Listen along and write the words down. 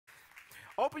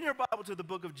Open your Bible to the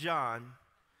book of John,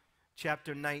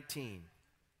 chapter 19.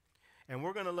 And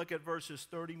we're going to look at verses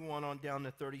 31 on down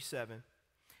to 37.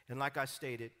 And like I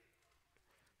stated,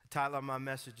 the title of my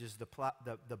message is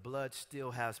The Blood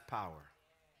Still Has Power.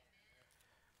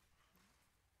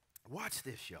 Watch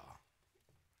this, y'all.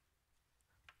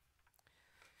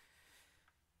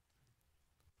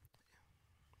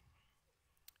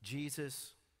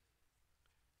 Jesus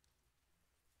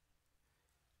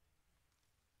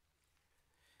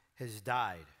has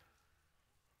died.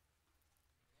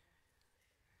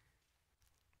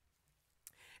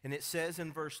 And it says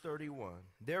in verse 31,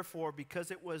 therefore, because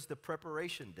it was the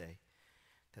preparation day,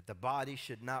 that the body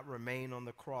should not remain on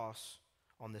the cross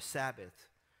on the Sabbath,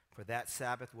 for that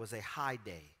Sabbath was a high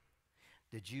day,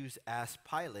 the Jews asked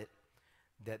Pilate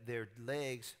that their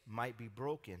legs might be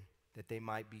broken, that they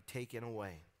might be taken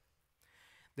away.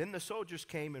 Then the soldiers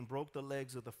came and broke the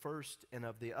legs of the first and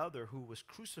of the other who was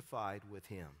crucified with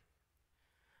him.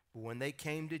 But when they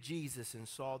came to Jesus and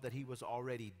saw that he was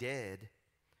already dead,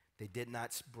 they did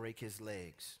not break his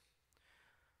legs.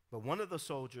 But one of the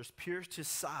soldiers pierced his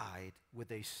side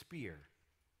with a spear,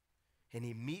 and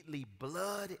immediately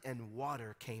blood and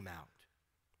water came out.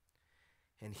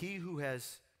 And he who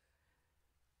has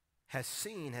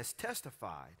seen has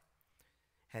testified,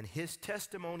 and his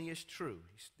testimony is true.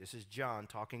 This is John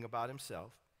talking about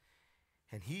himself.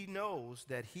 And he knows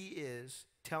that he is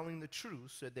telling the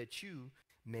truth so that you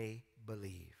may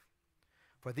believe.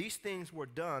 For these things were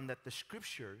done that the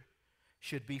scripture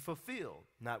should be fulfilled.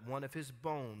 Not one of his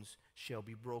bones shall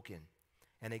be broken.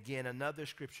 And again, another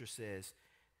scripture says,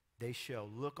 they shall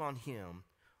look on him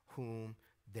whom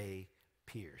they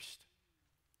pierced.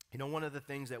 You know, one of the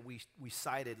things that we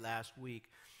cited last week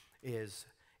is,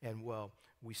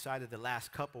 we cited the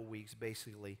last couple weeks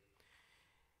basically,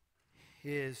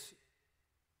 is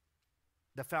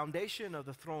the foundation of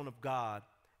the throne of God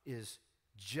is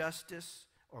justice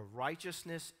or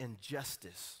righteousness and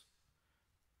justice.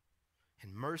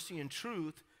 And mercy and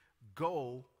truth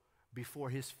go before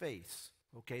his face.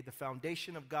 Okay, the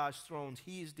foundation of God's throne,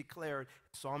 he is declared,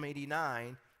 Psalm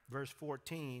 89, verse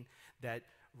 14, that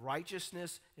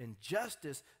righteousness and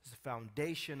justice is the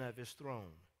foundation of his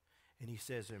throne. And he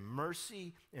says, and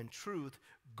mercy and truth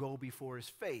go before his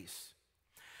face.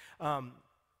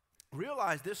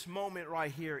 Realize this moment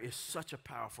right here is such a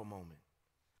powerful moment,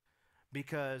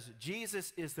 because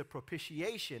Jesus is the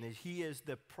propitiation, and he is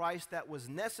the price that was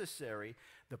necessary,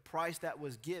 the price that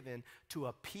was given to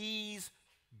appease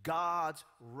God's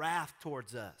wrath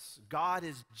towards us. God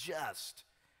is just,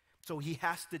 so he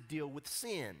has to deal with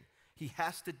sin. He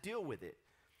has to deal with it.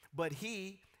 But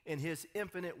he, in his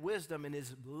infinite wisdom and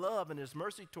his love and his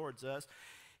mercy towards us,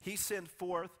 he sent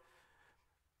forth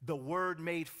the Word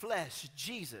made flesh,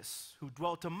 Jesus, who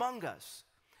dwelt among us.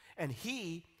 And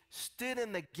he stood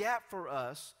in the gap for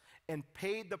us and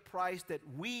paid the price that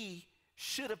we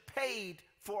should have paid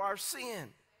for our sin.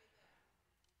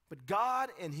 But God,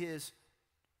 in his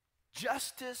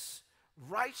justice,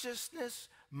 righteousness,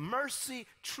 mercy,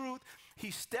 truth, he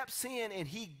steps in and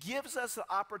he gives us an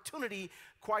opportunity,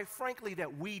 quite frankly,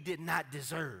 that we did not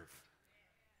deserve.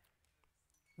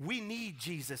 We need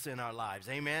Jesus in our lives,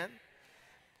 amen?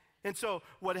 And so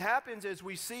what happens is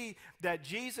we see that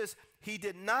Jesus, he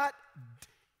did not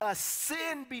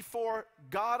ascend before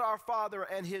God our Father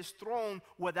and his throne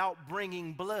without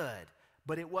bringing blood.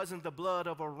 But it wasn't the blood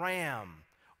of a ram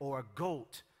or a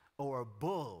goat or a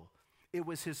bull. It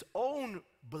was his own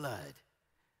blood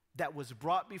that was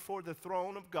brought before the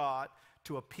throne of God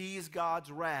to appease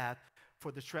God's wrath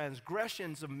for the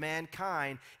transgressions of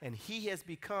mankind, and he has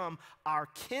become our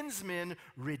kinsman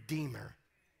redeemer.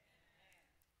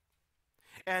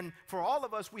 And for all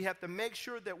of us, we have to make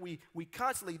sure that we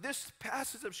constantly, this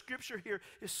passage of scripture here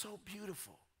is so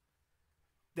beautiful,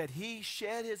 that he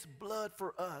shed his blood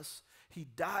for us. He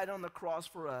died on the cross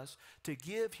for us to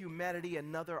give humanity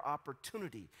another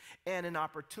opportunity, and an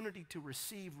opportunity to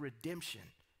receive redemption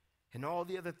and all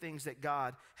the other things that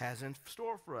God has in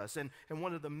store for us. And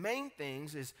one of the main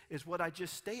things is what I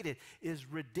just stated,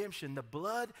 is redemption. The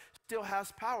blood still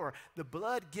has power. The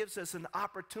blood gives us an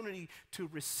opportunity to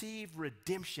receive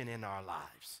redemption in our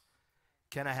lives.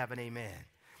 Can I have an amen?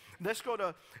 Let's go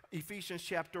to Ephesians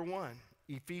chapter 1.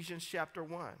 Ephesians chapter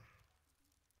 1.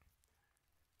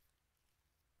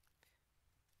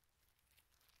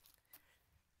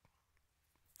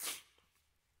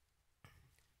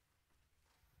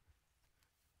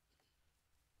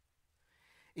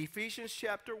 Ephesians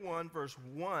chapter 1, verse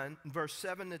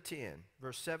 7 to 10.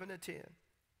 Verse 7 to 10.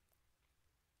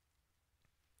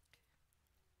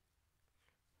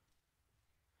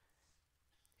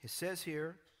 It says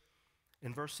here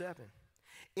in verse 7,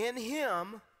 In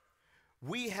him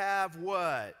we have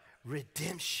what?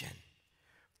 Redemption.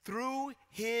 Through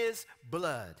his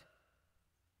blood.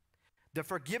 The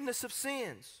forgiveness of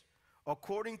sins,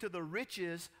 according to the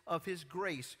riches of his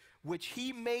grace, which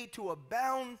he made to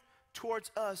abound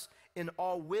towards us in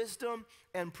all wisdom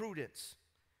and prudence.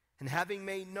 And having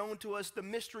made known to us the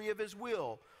mystery of his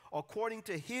will, according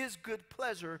to his good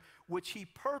pleasure, which he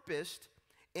purposed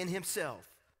in himself,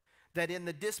 that in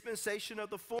the dispensation of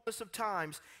the fullness of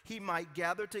times he might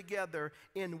gather together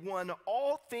in one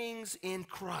all things in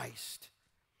Christ,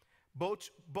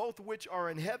 both which are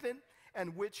in heaven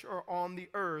and which are on the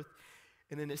earth.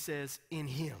 And then it says, in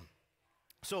him.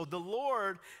 So the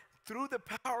Lord, through the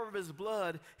power of his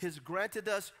blood, has granted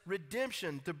us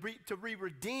redemption. To be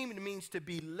redeemed means to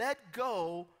be let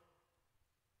go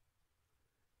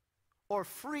or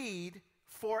freed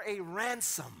for a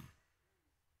ransom.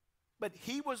 But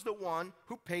he was the one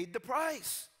who paid the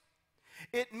price.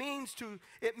 It means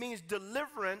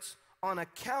deliverance on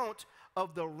account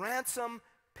of the ransom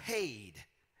paid.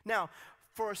 Now,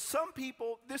 for some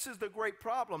people, this is the great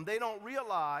problem. They don't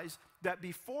realize that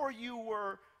before you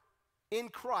were in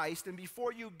Christ and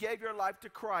before you gave your life to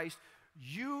Christ,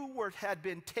 had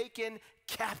been taken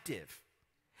captive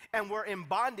and were in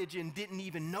bondage and didn't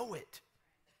even know it.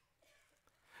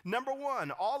 Number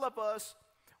one, all of us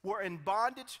were in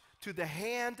bondage to the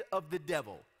hand of the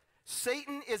devil.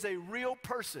 Satan is a real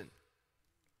person.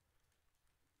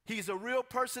 He's a real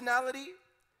personality.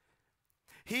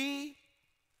 He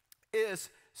is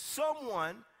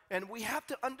someone, and we have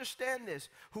to understand this,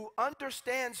 who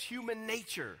understands human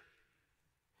nature.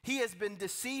 He has been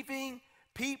deceiving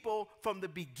people from the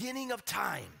beginning of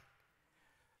time.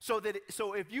 So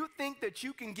if you think that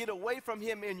you can get away from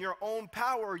him in your own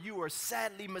power, you are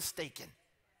sadly mistaken.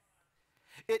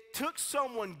 It took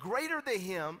someone greater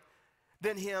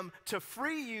than him to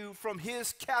free you from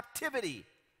his captivity.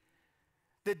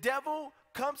 The devil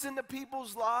comes into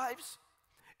people's lives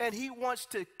and he wants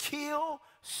to kill,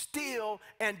 steal,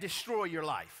 and destroy your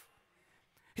life.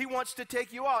 He wants to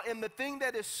take you out. And the thing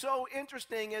that is so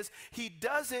interesting is he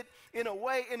does it in a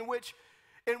way in which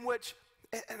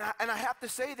and I have to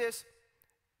say this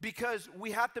because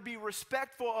we have to be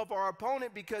respectful of our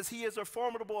opponent because he is a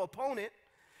formidable opponent.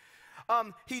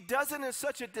 He does it in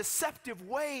such a deceptive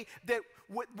way that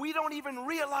we don't even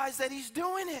realize that he's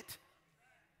doing it.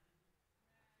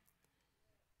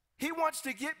 He wants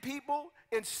to get people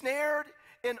ensnared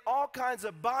in all kinds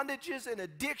of bondages and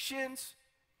addictions,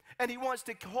 and he wants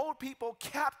to hold people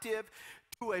captive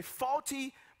to a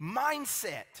faulty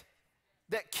mindset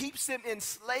that keeps them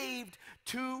enslaved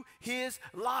to his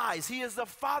lies. He is the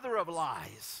father of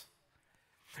lies.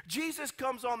 Jesus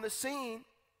comes on the scene,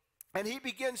 and he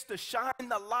begins to shine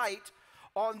the light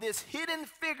on this hidden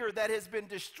figure that has been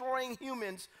destroying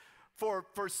humans for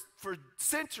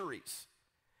centuries.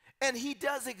 And he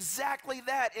does exactly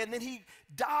that. And then he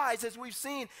dies, as we've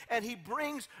seen, and he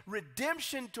brings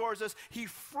redemption towards us. He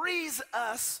frees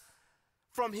us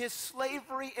from his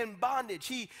slavery and bondage.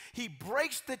 He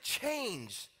breaks the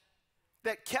chains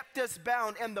that kept us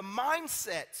bound and the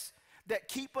mindsets that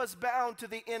keep us bound to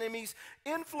the enemy's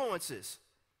influences.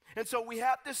 And so we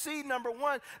have to see, number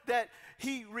one, that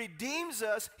he redeems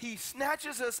us. He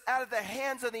snatches us out of the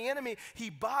hands of the enemy. He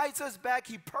buys us back.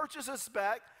 He purchases us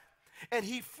back. And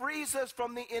he frees us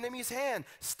from the enemy's hand.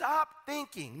 Stop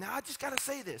thinking. Now, I just got to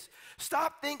say this.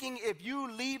 Stop thinking if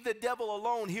you leave the devil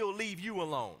alone, he'll leave you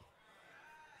alone.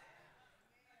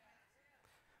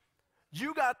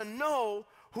 You got to know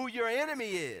who your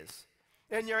enemy is.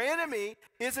 And your enemy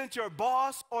isn't your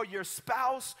boss or your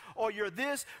spouse or your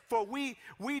this. For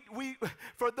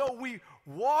though we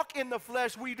walk in the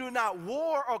flesh, we do not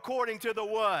war according to the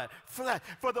what? Flesh.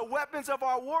 For the weapons of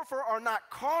our warfare are not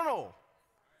carnal,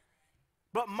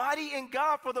 but mighty in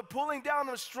God for the pulling down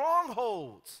of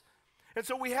strongholds. And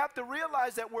so we have to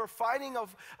realize that we're fighting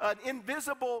an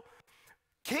invisible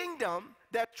kingdom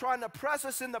that's trying to press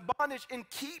us into bondage and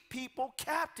keep people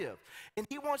captive. And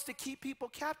he wants to keep people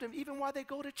captive even while they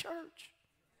go to church.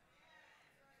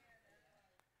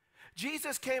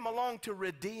 Jesus came along to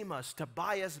redeem us, to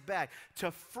buy us back,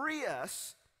 to free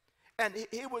us. And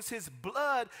it was his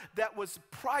blood that was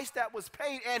price that was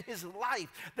paid, and his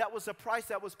life that was the price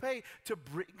that was paid to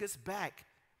bring us back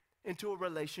into a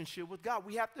relationship with God.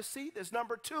 We have to see this.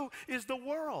 Number two is the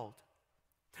world.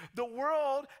 The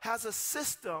world has a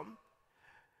system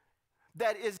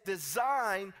that is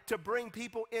designed to bring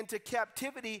people into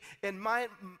captivity, and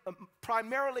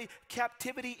primarily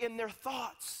captivity in their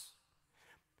thoughts.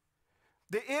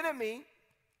 The enemy,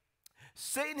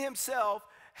 Satan himself,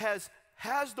 has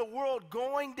has the world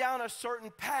going down a certain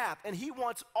path, and he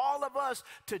wants all of us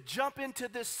to jump into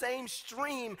this same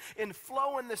stream and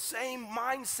flow in the same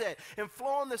mindset and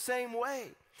flow in the same way.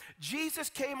 Jesus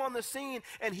came on the scene,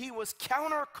 and he was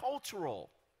countercultural.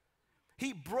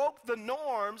 He broke the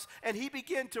norms, and he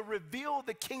began to reveal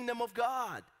the kingdom of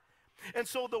God. And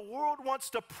so the world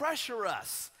wants to pressure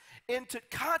us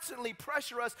constantly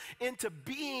pressure us into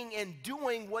being and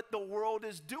doing what the world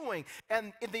is doing.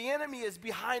 And the enemy is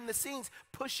behind the scenes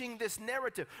pushing this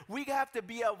narrative. We have to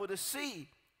be able to see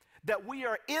that we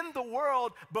are in the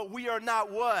world, but we are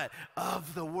not what?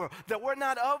 Of the world. That we're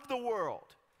not of the world.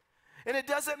 And it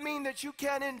doesn't mean that you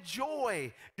can't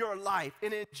enjoy your life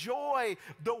and enjoy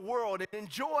the world and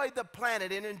enjoy the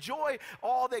planet and enjoy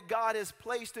all that God has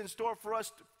placed in store for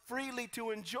us freely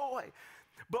to enjoy.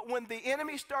 But when the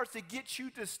enemy starts to get you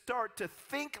to start to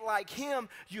think like him,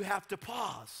 you have to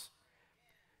pause.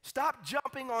 Stop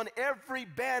jumping on every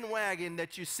bandwagon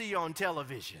that you see on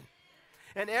television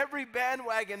and every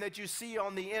bandwagon that you see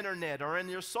on the internet or in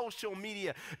your social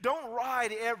media. Don't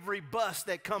ride every bus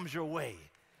that comes your way.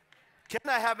 Can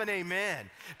I have an amen?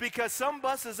 Because some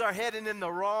buses are heading in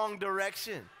the wrong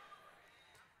direction.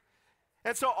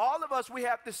 And so all of us, we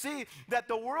have to see that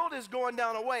the world is going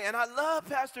down a way. And I love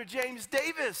Pastor James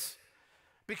Davis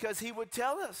because he would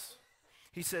tell us.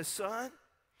 He says, son,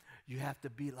 you have to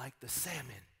be like the salmon.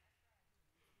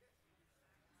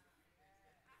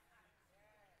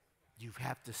 You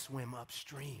have to swim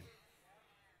upstream.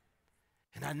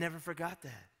 And I never forgot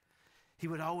that. He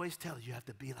would always tell you have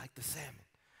to be like the salmon.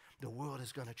 The world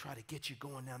is going to try to get you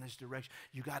going down this direction.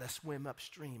 You got to swim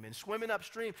upstream. And swimming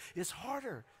upstream is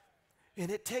harder. And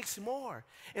it takes more.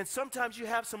 And sometimes you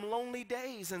have some lonely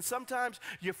days. And sometimes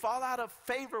you fall out of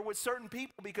favor with certain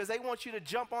people because they want you to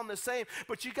jump on the same.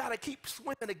 But you got to keep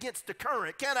swimming against the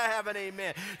current. Can I have an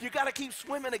amen? You got to keep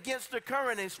swimming against the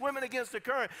current and swimming against the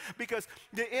current because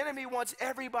the enemy wants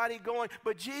everybody going.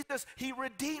 But Jesus, he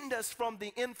redeemed us from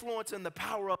the influence and the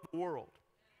power of the world.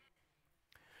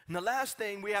 And the last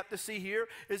thing we have to see here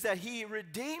is that he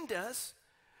redeemed us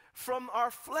from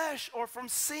our flesh or from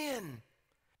sin.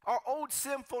 Our old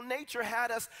sinful nature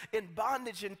had us in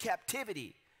bondage and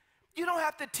captivity. You don't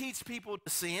have to teach people to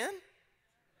sin.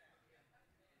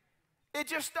 It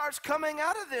just starts coming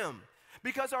out of them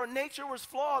because our nature was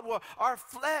flawed. Well, our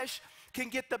flesh can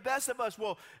get the best of us.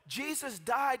 Well, Jesus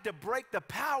died to break the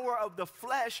power of the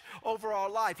flesh over our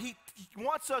life. He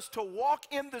wants us to walk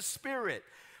in the Spirit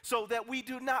so that we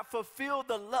do not fulfill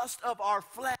the lust of our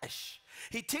flesh.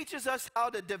 He teaches us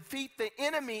how to defeat the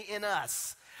enemy in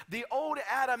us, the old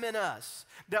Adam in us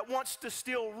that wants to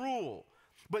still rule.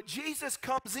 But Jesus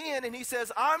comes in and he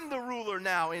says, I'm the ruler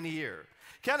now in here.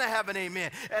 Can I have an amen?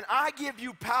 And I give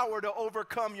you power to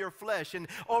overcome your flesh and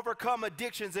overcome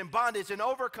addictions and bondage and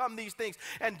overcome these things.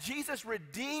 And Jesus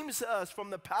redeems us from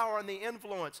the power and the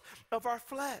influence of our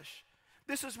flesh.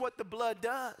 This is what the blood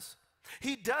does.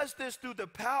 He does this through the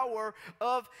power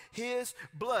of his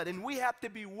blood. And we have to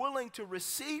be willing to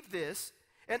receive this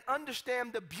and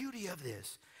understand the beauty of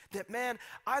this. That, man,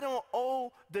 I don't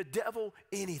owe the devil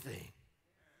anything.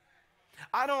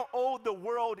 I don't owe the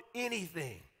world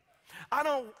anything. I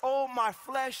don't owe my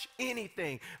flesh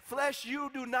anything. Flesh, you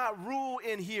do not rule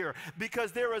in here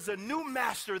because there is a new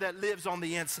master that lives on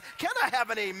the inside. Can I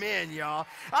have an amen, y'all?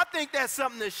 I think that's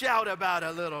something to shout about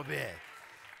a little bit.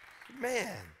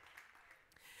 Man.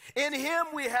 In him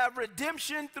we have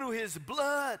redemption through his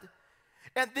blood.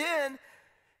 And then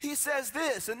he says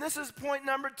this, and this is point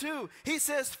number 2. He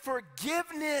says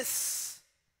forgiveness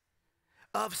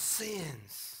of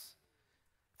sins.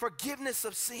 Forgiveness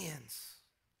of sins.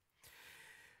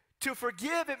 To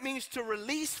forgive, it means to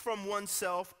release from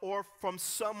oneself or from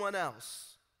someone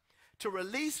else. To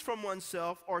release from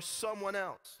oneself or someone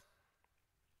else.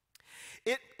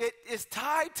 It is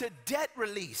tied to debt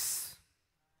release.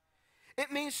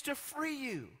 It means to free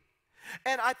you.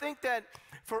 And I think that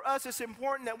for us, it's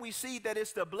important that we see that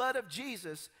it's the blood of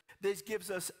Jesus that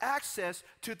gives us access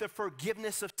to the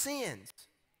forgiveness of sins.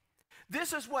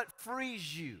 This is what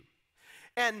frees you.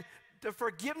 And the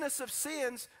forgiveness of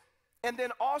sins, and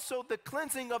then also the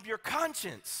cleansing of your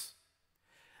conscience.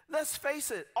 Let's face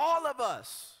it, all of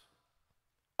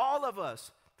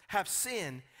us have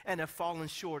sinned and have fallen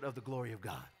short of the glory of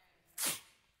God.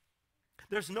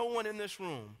 There's no one in this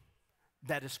room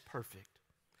that is perfect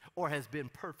or has been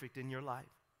perfect in your life.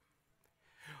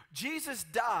 Jesus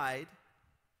died.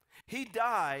 He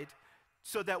died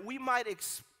so that we might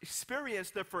experience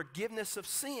the forgiveness of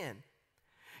sin.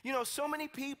 You know, so many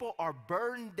people are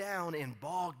burdened down and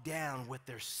bogged down with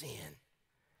their sin.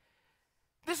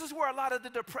 This is where a lot of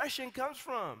the depression comes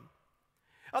from.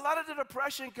 A lot of the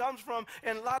depression comes from,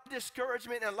 and a lot of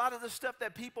discouragement, and a lot of the stuff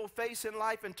that people face in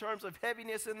life in terms of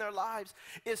heaviness in their lives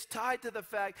is tied to the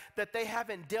fact that they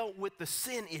haven't dealt with the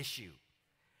sin issue.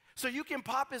 So you can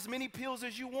pop as many pills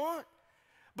as you want,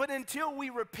 but until we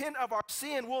repent of our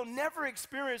sin, we'll never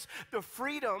experience the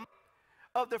freedom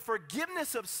of the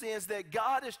forgiveness of sins that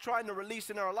God is trying to release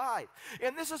in our life.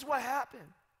 And this is what happened.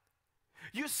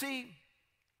 You see,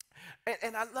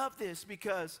 and I love this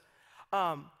because,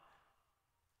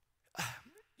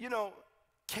 you know,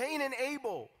 Cain and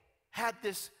Abel had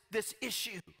this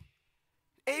issue.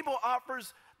 Abel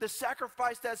offers the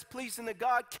sacrifice that's pleasing to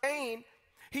God. Cain,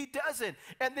 he doesn't.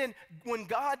 And then when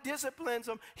God disciplines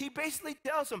him, he basically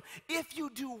tells him, if you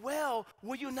do well,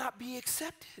 will you not be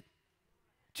accepted?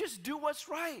 Just do what's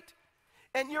right.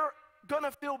 And you're going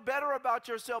to feel better about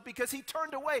yourself, because he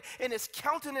turned away and his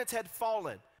countenance had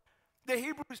fallen. The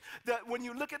Hebrews, when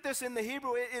you look at this in the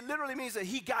Hebrew, it literally means that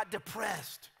he got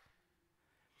depressed.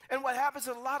 And what happens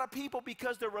to a lot of people,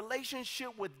 because their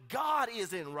relationship with God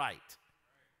isn't right,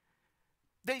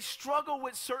 they struggle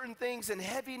with certain things and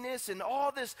heaviness and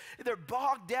all this. They're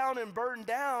bogged down and burdened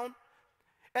down,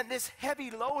 and this heavy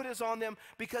load is on them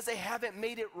because they haven't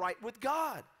made it right with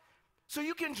God. So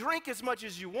you can drink as much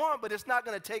as you want, but it's not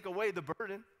going to take away the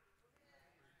burden.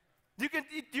 You can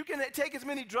take as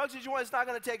many drugs as you want, it's not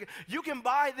going to take it. You can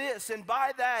buy this and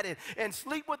buy that and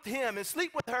sleep with him and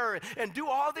sleep with her and do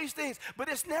all these things, but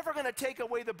it's never going to take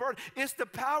away the burden. It's the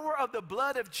power of the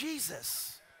blood of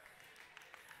Jesus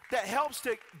that helps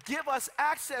to give us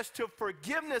access to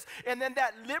forgiveness, and then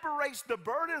that liberates the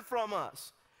burden from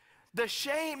us, the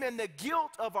shame and the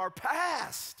guilt of our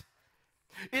past.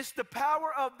 It's the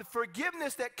power of the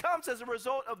forgiveness that comes as a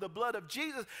result of the blood of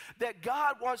Jesus that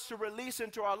God wants to release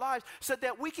into our lives so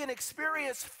that we can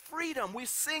experience freedom. We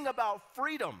sing about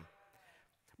freedom.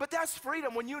 But that's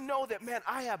freedom when you know that, man,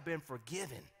 I have been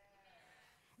forgiven.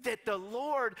 That the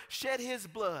Lord shed his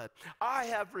blood. I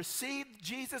have received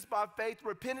Jesus by faith,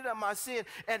 repented of my sin,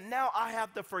 and now I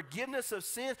have the forgiveness of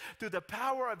sins through the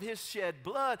power of his shed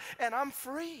blood, and I'm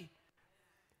free.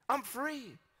 I'm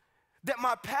free. That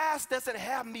my past doesn't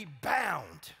have me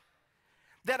bound.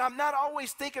 That I'm not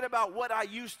always thinking about what I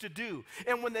used to do.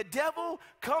 And when the devil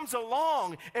comes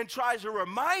along and tries to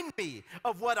remind me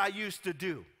of what I used to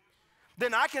do,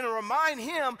 then I can remind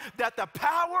him that the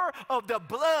power of the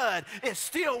blood is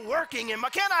still working in my,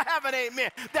 can I have an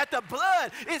amen? That the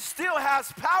blood, it still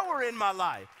has power in my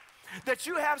life. That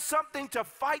you have something to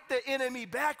fight the enemy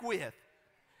back with.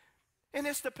 And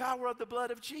it's the power of the blood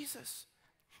of Jesus.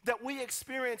 That we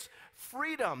experience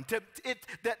freedom,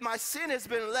 that my sin has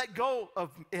been let go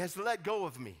of, has let go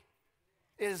of me.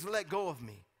 It has let go of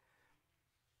me.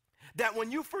 That when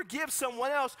you forgive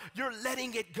someone else, you're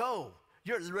letting it go.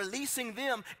 You're releasing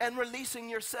them and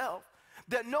releasing yourself.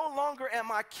 That no longer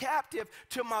am I captive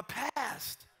to my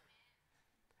past.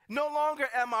 No longer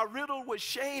am I riddled with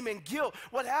shame and guilt.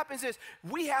 What happens is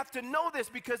we have to know this,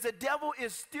 because the devil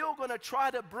is still going to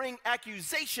try to bring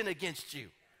accusation against you.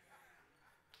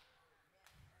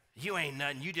 You ain't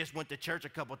nothing. You just went to church a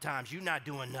couple times. You're not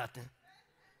doing nothing.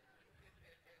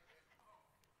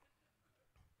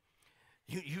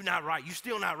 You're not right. You're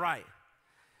still not right.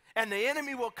 And the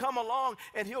enemy will come along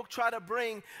and he'll try to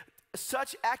bring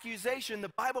such accusation. The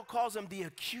Bible calls him the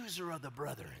accuser of the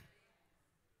brethren.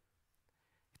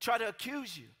 Try to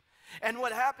accuse you. And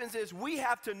what happens is we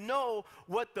have to know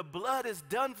what the blood has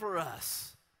done for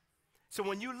us. So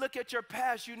when you look at your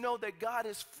past, you know that God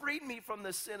has freed me from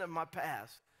the sin of my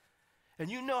past. And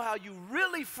you know how you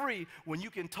really free when you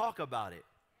can talk about it.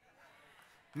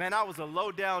 Man, I was a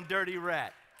low-down, dirty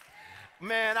rat.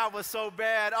 Man, I was so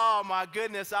bad. Oh, my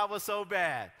goodness, I was so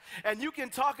bad. And you can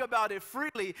talk about it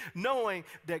freely, knowing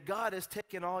that God has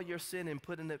taken all your sin and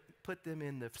put them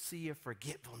in the sea of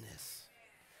forgetfulness.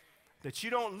 That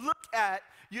you don't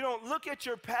look at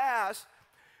your past.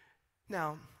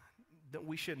 Now, that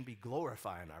we shouldn't be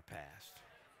glorifying our past.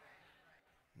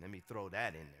 Let me throw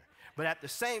that in there. But at the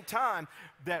same time,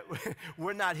 that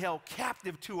we're not held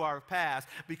captive to our past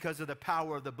because of the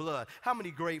power of the blood. How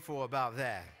many grateful about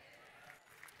that?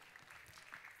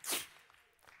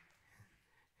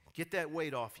 Get that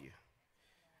weight off you.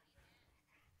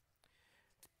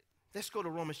 Let's go to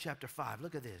Romans chapter 5.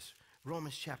 Look at this.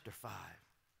 Romans chapter 5.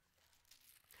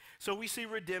 So we see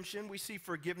redemption. We see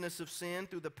forgiveness of sin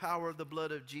through the power of the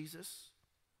blood of Jesus.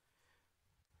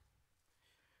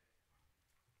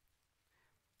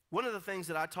 One of the things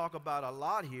that I talk about a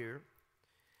lot here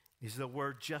is the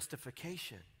word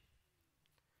justification.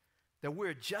 That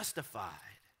we're justified.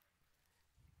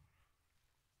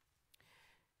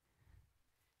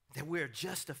 That we're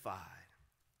justified.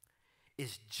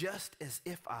 is just as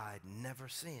if I'd never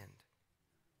sinned.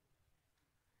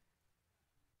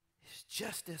 It's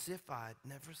just as if I'd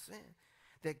never sinned.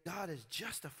 That God has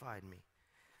justified me.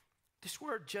 This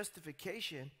word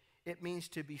justification, it means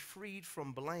to be freed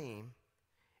from blame,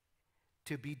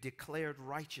 to be declared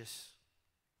righteous.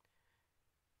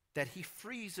 That he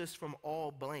frees us from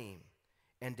all blame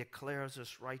and declares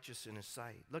us righteous in his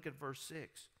sight. Look at verse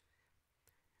 6.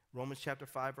 Romans chapter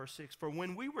 5, verse 6. For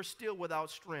when we were still without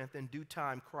strength, in due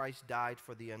time Christ died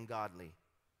for the ungodly.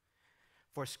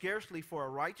 For scarcely for a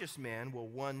righteous man will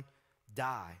one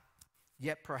die,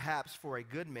 yet perhaps for a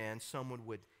good man someone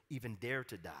would even dare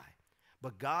to die.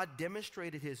 But God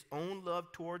demonstrated his own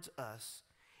love towards us,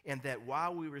 and that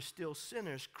while we were still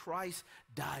sinners, Christ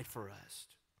died for us.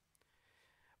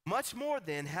 Much more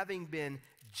then, having been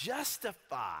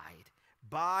justified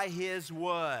by his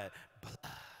what?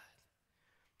 Blood,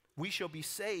 we shall be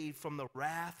saved from the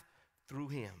wrath through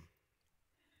him.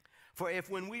 For if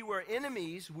when we were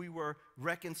enemies, we were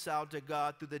reconciled to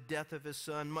God through the death of his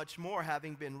Son, much more,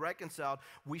 having been reconciled,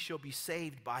 we shall be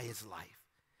saved by his life.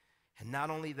 And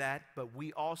not only that, but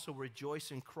we also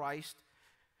rejoice in Christ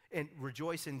and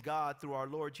rejoice in God through our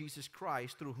Lord Jesus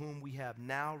Christ, through whom we have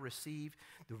now received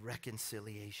the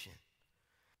reconciliation.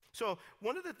 So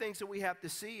one of the things that we have to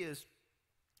see is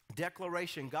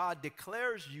declaration. God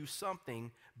declares you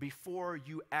something before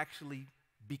you actually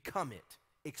become it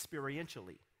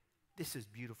experientially. This is a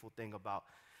beautiful thing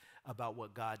about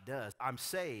what God does. I'm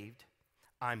saved.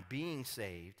 I'm being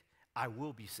saved. I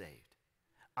will be saved.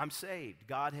 I'm saved.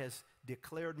 God has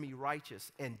declared me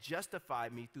righteous and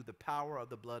justified me through the power of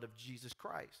the blood of Jesus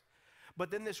Christ.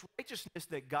 But then this righteousness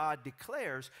that God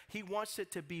declares, he wants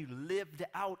it to be lived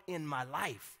out in my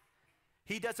life.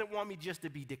 He doesn't want me just to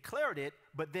be declared it,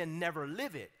 but then never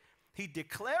live it. He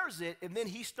declares it, and then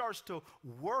he starts to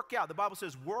work out. The Bible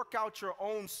says, work out your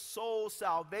own soul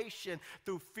salvation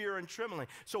through fear and trembling.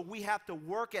 So we have to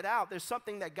work it out. There's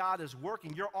something that God is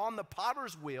working. You're on the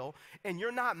potter's wheel, and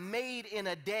you're not made in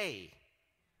a day.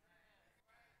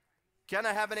 Can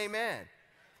I have an amen?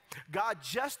 God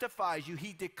justifies you.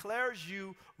 He declares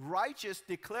you righteous,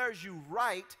 declares you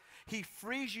right. He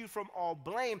frees you from all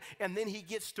blame, and then he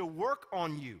gets to work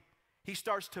on you. He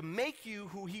starts to make you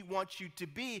who he wants you to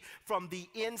be from the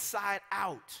inside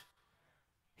out.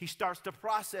 He starts to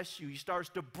process you. He starts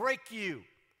to break you.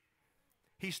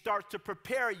 He starts to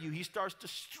prepare you. He starts to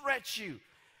stretch you.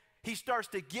 He starts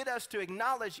to get us to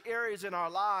acknowledge areas in our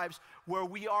lives where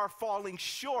we are falling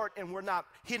short and we're not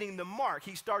hitting the mark.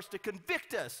 He starts to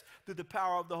convict us through the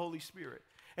power of the Holy Spirit.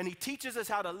 And he teaches us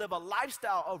how to live a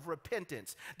lifestyle of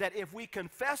repentance, that if we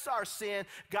confess our sin,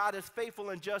 God is faithful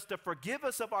and just to forgive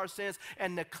us of our sins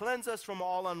and to cleanse us from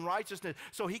all unrighteousness.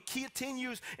 So he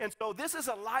continues, and so this is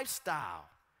a lifestyle.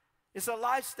 It's a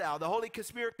lifestyle. The Holy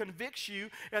Spirit convicts you,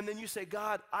 and then you say,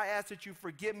 God, I ask that you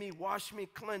forgive me, wash me,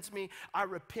 cleanse me. I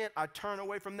repent. I turn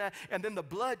away from that. And then the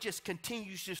blood just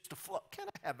continues just to flow. Can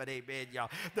I have an amen, y'all?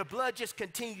 The blood just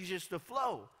continues just to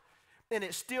flow. And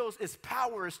its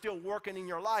power is still working in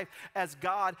your life as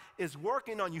God is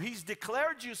working on you. He's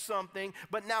declared you something,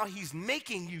 but now he's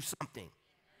making you something.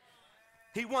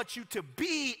 He wants you to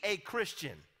be a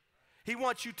Christian. He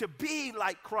wants you to be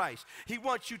like Christ. He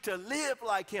wants you to live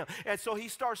like him. And so he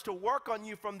starts to work on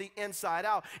you from the inside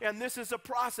out. And this is a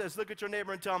process. Look at your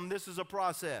neighbor and tell him this is a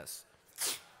process.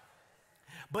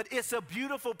 But it's a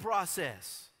beautiful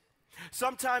process.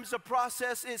 Sometimes the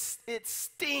process it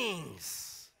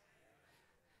stings.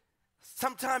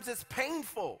 Sometimes it's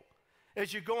painful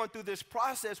as you're going through this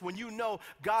process when you know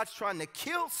God's trying to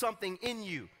kill something in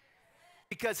you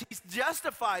because he's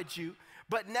justified you,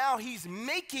 but now he's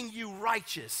making you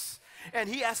righteous. And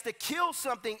he has to kill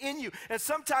something in you. And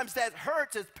sometimes that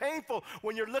hurts. It's painful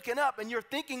when you're looking up and you're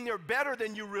thinking you're better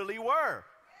than you really were.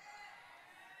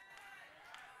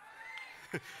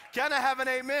 Can I have an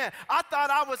amen? I thought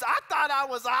I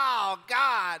was, oh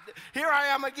God, here I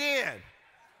am again.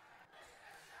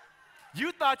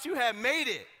 You thought you had made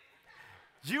it.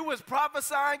 You was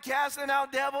prophesying, casting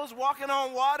out devils, walking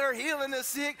on water, healing the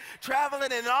sick,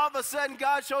 traveling, and all of a sudden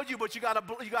God showed you, but you got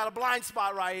a blind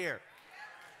spot right here.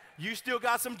 You still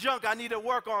got some junk I need to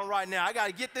work on right now. I got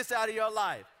to get this out of your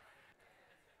life.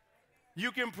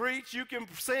 You can preach, you can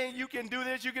sing, you can do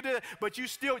this, you can do that, but you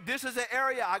still, this is an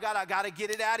area I gotta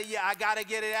get it out of you. I gotta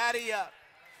get it out of you.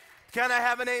 Can I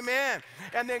have an amen?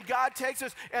 And then God takes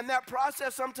us, and that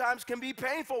process sometimes can be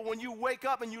painful when you wake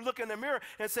up and you look in the mirror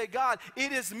and say, God,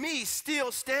 it is me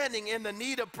still standing in the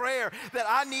need of prayer, that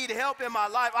I need help in my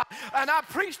life. And I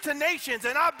preach to nations,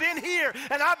 and I've been here,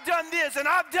 and I've done this, and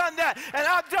I've done that, and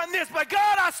I've done this, but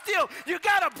God, you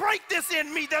got to break this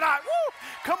in me that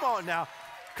come on now.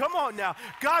 Come on now.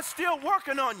 God's still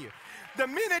working on you. The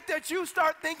minute that you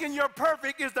start thinking you're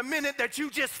perfect is the minute that you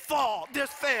just fail.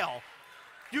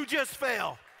 You just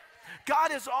fail.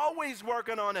 God is always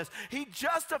working on us. He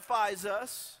justifies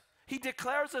us. He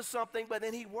declares us something, but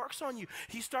then he works on you.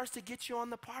 He starts to get you on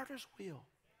the potter's wheel.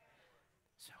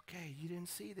 It's okay, you didn't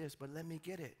see this, but let me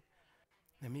get it.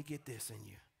 Let me get this in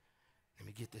you. Let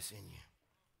me get this in you.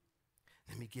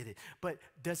 Let me get it. But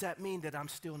does that mean that I'm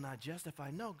still not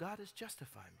justified? No, God has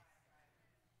justified me.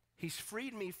 He's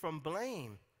freed me from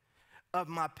blame of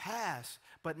my past.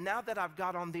 But now that I've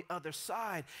got on the other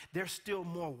side, there's still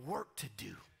more work to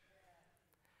do.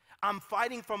 I'm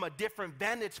fighting from a different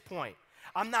vantage point.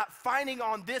 I'm not fighting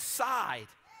on this side.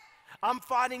 I'm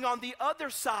fighting on the other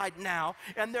side now,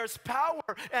 and there's power.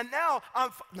 And now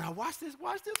now watch this.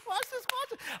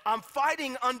 I'm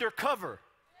fighting undercover.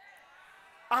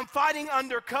 I'm fighting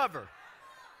undercover.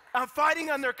 I'm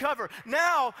fighting undercover.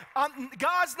 Now,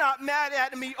 God's not mad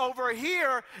at me over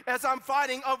here as I'm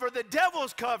fighting over the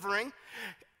devil's covering.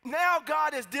 Now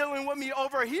God is dealing with me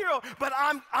over here, but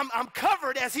I'm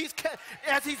covered as he's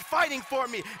fighting for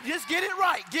me. Just get it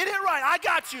right. Get it right. I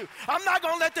got you. I'm not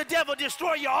going to let the devil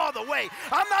destroy you all the way.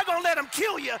 I'm not going to let him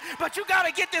kill you, but you got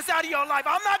to get this out of your life.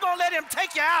 I'm not going to let him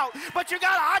take you out, but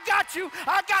I got you.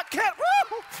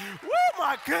 Woo,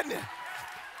 my goodness.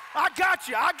 I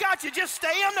got you. Just stay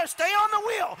on the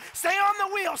wheel. Stay on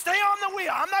the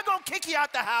wheel. I'm not going to kick you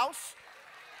out the house.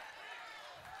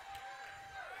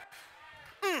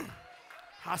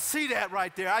 I see that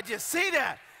right there. I just see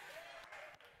that.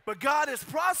 But God is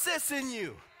processing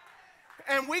you.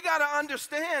 And we got to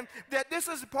understand that this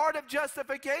is part of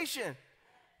justification.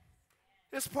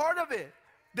 It's part of it.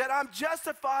 That I'm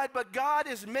justified, but God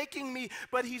is making me,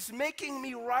 but he's making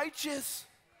me righteous.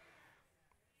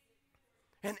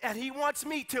 And he wants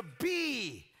me to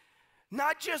be,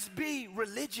 not just be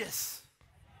religious.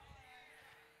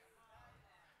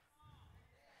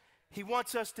 He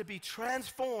wants us to be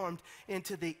transformed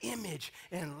into the image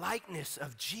and likeness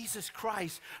of Jesus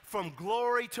Christ from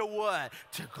glory to what?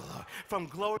 To glory. From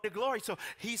glory to glory. So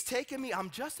he's taken me, I'm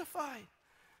justified,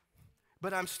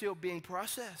 but I'm still being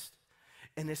processed.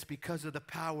 And it's because of the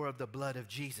power of the blood of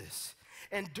Jesus.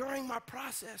 And during my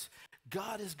process,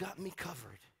 God has got me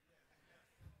covered.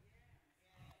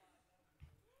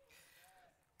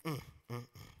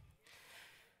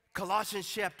 Colossians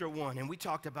chapter 1, and we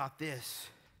talked about this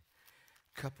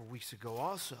a couple weeks ago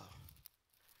also.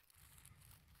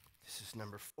 This is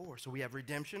number 4. So we have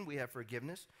redemption, we have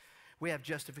forgiveness, we have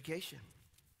justification.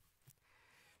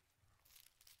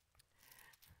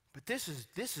 But this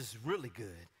is really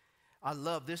good. I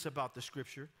love this about the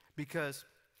scripture because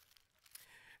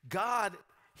God,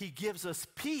 he gives us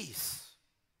peace.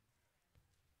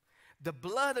 The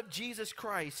blood of Jesus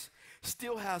Christ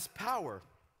still has power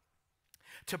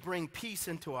to bring peace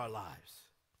into our lives.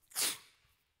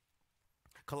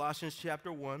 Colossians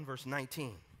chapter 1, verse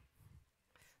 19.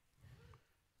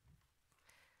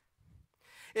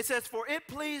 It says, "For it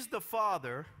pleased the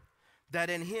Father that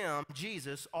in him,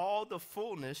 Jesus, all the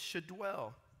fullness should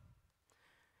dwell."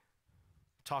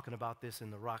 Talking about this in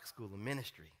the Rock School of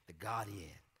Ministry, the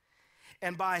Godhead.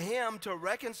 "And by him to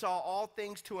reconcile all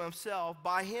things to himself,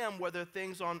 by him, whether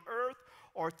things on earth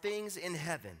or things in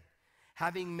heaven,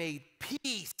 having made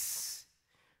peace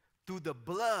through the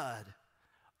blood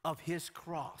of his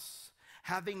cross."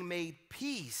 Having made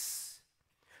peace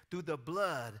through the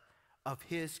blood of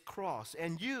his cross.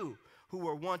 "And you who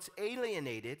were once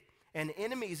alienated and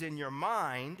enemies in your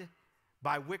mind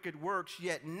by wicked works,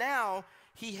 yet now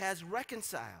he has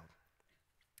reconciled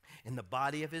in the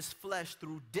body of his flesh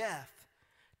through death,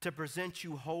 to present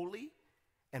you holy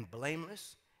and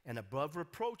blameless and above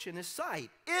reproach in his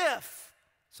sight. If,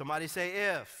 somebody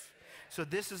say if. So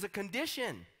this is a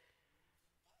condition.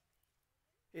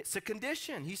 It's a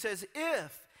condition. He says,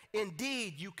 if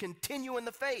indeed you continue in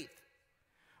the faith,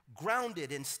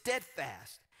 grounded and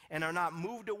steadfast, and are not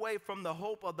moved away from the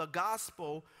hope of the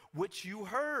gospel which you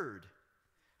heard,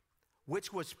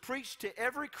 which was preached to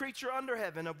every creature under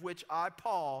heaven, of which I,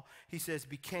 Paul, he says,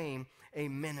 became a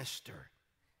minister.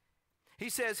 He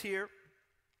says here,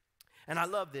 and I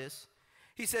love this,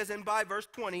 he says, and by verse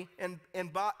 20,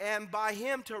 and by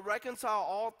him to reconcile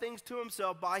all things to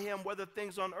himself, by him, whether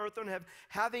things on earth or in heaven,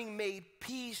 having made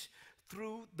peace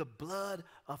through the blood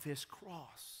of his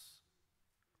cross.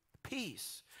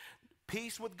 Peace.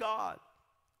 Peace with God.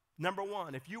 Number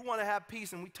one, if you want to have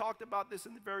peace, and we talked about this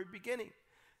in the very beginning,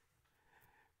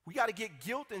 we got to get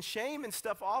guilt and shame and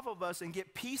stuff off of us and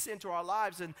get peace into our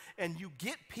lives. And you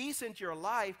get peace into your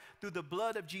life through the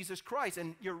blood of Jesus Christ.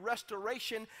 And your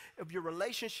restoration of your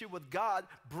relationship with God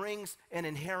brings an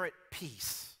inherent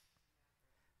peace.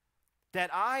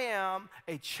 that I am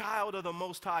a child of the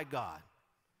Most High God.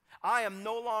 I am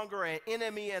no longer an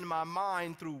enemy in my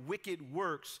mind through wicked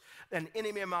works, an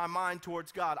enemy in my mind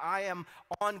towards God. I am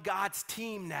on God's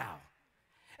team now.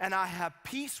 And I have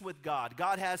peace with God.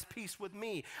 God has peace with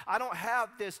me. I don't have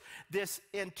this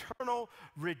internal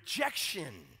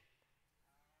rejection.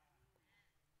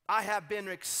 I have been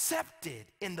accepted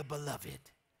in the beloved.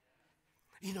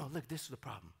 You know, look, this is the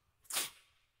problem.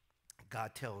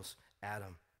 God tells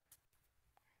Adam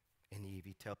and Eve,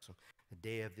 he tells them, the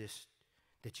day of this,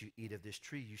 that you eat of this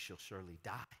tree, you shall surely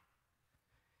die.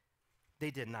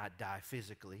 They did not die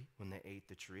physically when they ate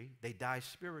the tree. They died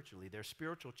spiritually. Their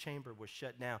spiritual chamber was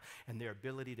shut down, and their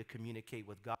ability to communicate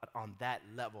with God on that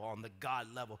level, on the God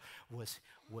level, was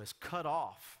cut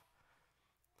off.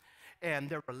 And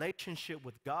their relationship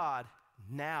with God,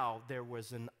 now there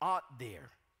was an ought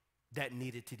there that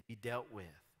needed to be dealt with.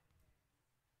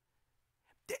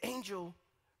 The angel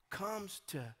comes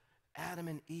to Adam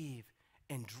and Eve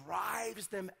and drives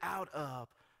them out of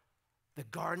the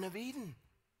Garden of Eden.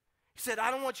 He said,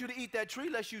 I don't want you to eat that tree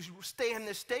unless you stay in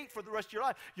this state for the rest of your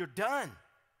life. You're done.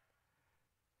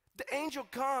 The angel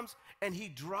comes and he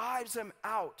drives them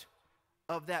out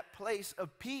of that place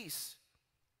of peace,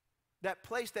 that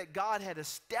place that God had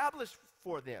established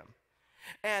for them,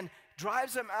 and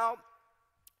drives them out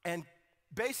and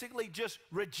basically just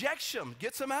rejects them,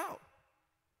 gets them out.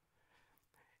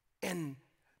 And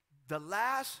the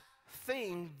last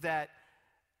thing that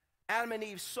Adam and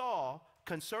Eve saw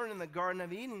concerning the Garden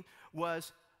of Eden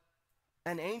was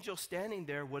an angel standing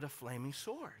there with a flaming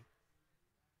sword,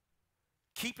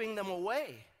 keeping them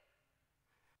away.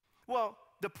 Well,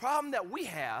 the problem that we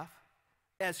have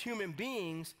as human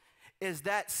beings is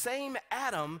that same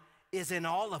Adam is in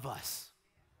all of us.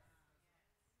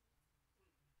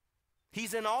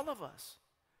 He's in all of us.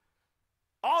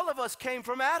 All of us came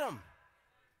from Adam.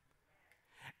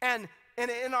 And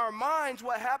in our minds,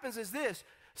 what happens is this: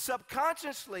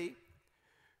 subconsciously,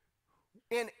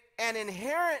 and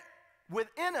inherent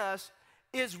within us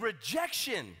is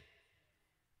rejection.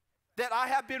 That I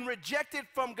have been rejected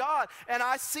from God, and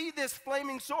I see this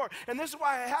flaming sword. And this is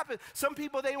why it happens. Some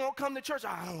people, they won't come to church.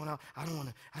 I don't want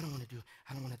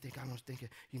to think,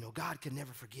 you know, God can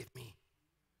never forgive me.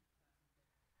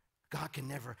 God can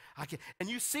never, and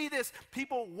you see this,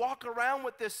 people walk around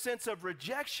with this sense of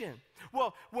rejection.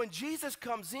 Well, when Jesus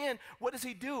comes in, what does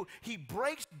he do? He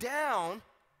breaks down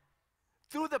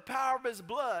through the power of his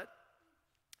blood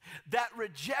that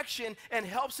rejection and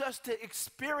helps us to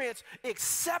experience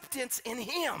acceptance in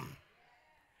him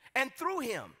and through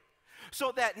him.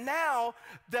 So that now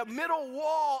the middle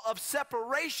wall of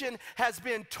separation has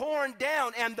been torn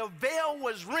down and the veil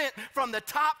was rent from the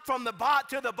top, from the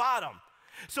to the bottom.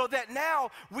 So that now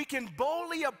we can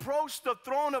boldly approach the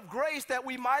throne of grace that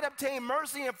we might obtain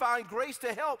mercy and find grace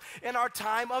to help in our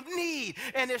time of need.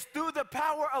 And it's through the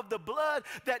power of the blood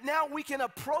that now we can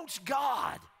approach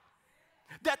God.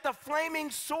 That the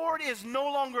flaming sword is no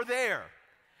longer there.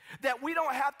 That we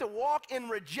don't have to walk in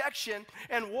rejection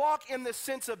and walk in the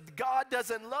sense of God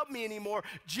doesn't love me anymore.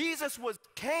 Jesus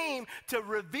came to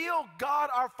reveal God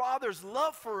our Father's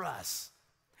love for us.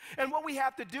 And what we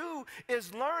have to do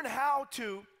is learn how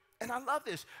to, and I love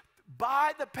this,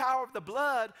 by the power of the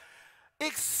blood,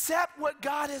 accept what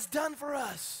God has done for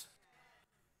us.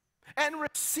 And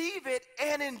receive it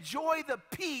and enjoy the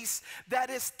peace that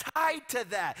is tied to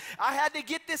that. I had to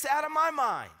get this out of my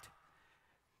mind.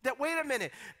 That, wait a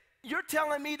minute, you're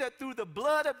telling me that through the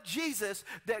blood of Jesus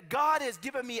that God has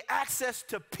given me access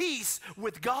to peace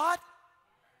with God?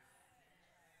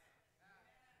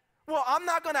 Well, I'm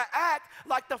not going to act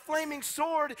like the flaming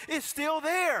sword is still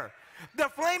there. The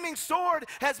flaming sword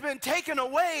has been taken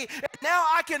away, and now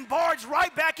I can barge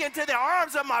right back into the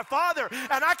arms of my Father,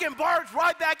 and I can barge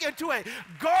right back into a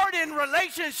garden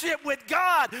relationship with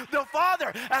God, the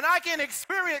Father, and I can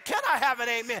experience, can I have an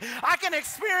amen? I can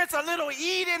experience a little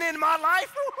Eden in my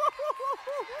life.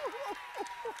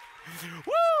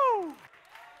 Woo!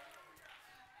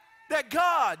 That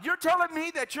God, you're telling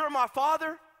me that you're my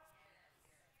Father?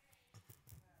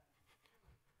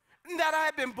 That I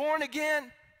have been born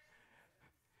again?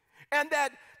 And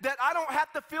that I don't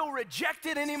have to feel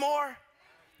rejected anymore.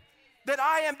 That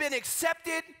I have been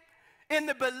accepted in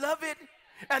the beloved,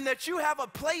 and that you have a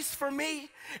place for me,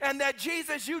 and that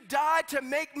Jesus, you died to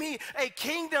make me a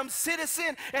kingdom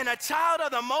citizen and a child of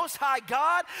the Most High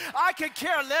God. I could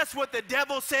care less what the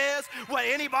devil says, what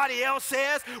anybody else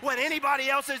says, what anybody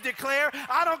else has declared.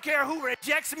 I don't care who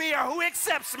rejects me or who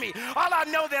accepts me. All I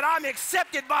know that I'm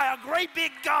accepted by a great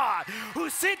big God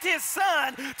who sent his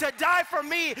son to die for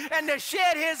me and to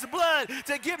shed his blood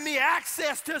to give me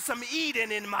access to some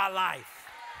Eden in my life.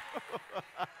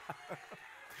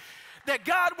 That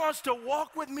God wants to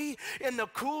walk with me in the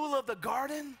cool of the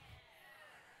garden.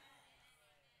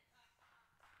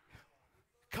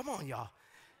 Come on, y'all.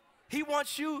 He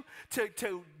wants you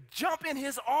to jump in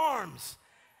his arms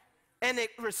and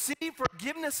receive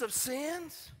forgiveness of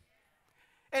sins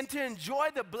and to enjoy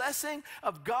the blessing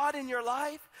of God in your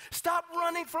life. Stop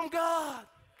running from God.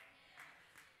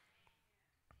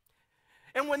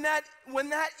 And when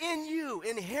that in you,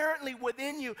 inherently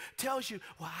within you, tells you,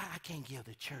 well, I can't give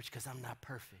to church because I'm not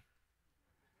perfect.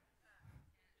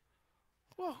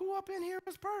 Well, who up in here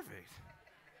is perfect?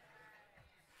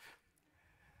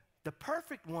 The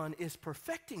perfect one is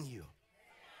perfecting you.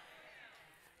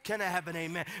 Can I have an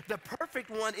amen? The perfect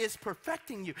one is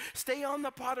perfecting you. Stay on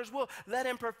the potter's wheel. Let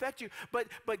him perfect you. But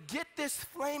get this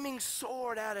flaming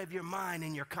sword out of your mind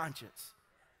and your conscience.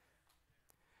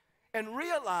 And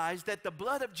realize that the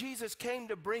blood of Jesus came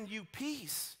to bring you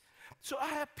peace. So I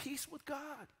have peace with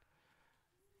God.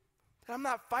 And I'm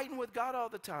not fighting with God all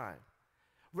the time.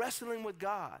 Wrestling with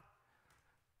God.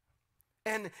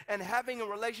 And having a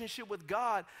relationship with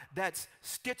God that's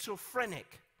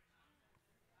schizophrenic.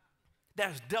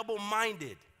 That's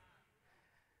double-minded.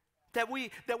 That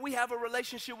we have a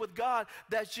relationship with God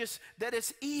that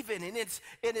is even and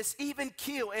it's even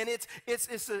keel, and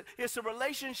it's a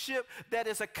relationship that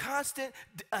is a constant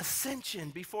ascension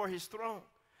before his throne.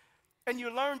 And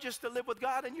you learn just to live with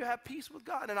God and you have peace with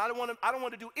God. And I don't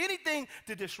want to do anything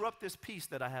to disrupt this peace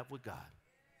that I have with God.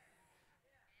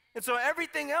 And so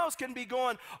everything else can be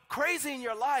going crazy in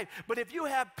your life, but if you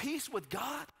have peace with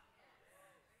God,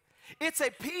 it's a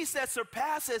peace that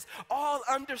surpasses all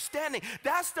understanding.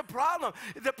 That's the problem.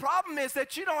 The problem is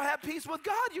that you don't have peace with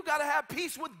God. You got to have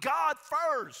peace with God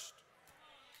first.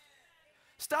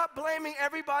 Stop blaming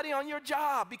everybody on your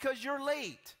job because you're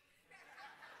late.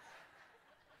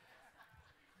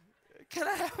 Can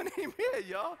I have an amen,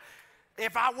 y'all?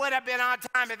 If I would have been on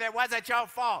time, if it wasn't your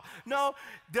fault. No,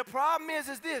 the problem is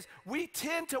this. We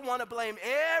tend to want to blame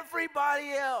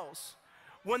everybody else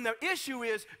when the issue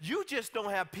is you just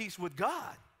don't have peace with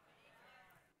God.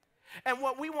 And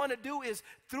what we want to do is,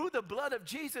 through the blood of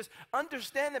Jesus,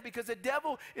 understand that, because the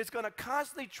devil is going to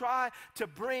constantly try to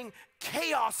bring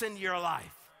chaos into your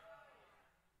life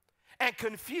and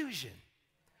confusion.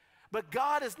 But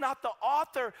God is not the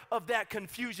author of that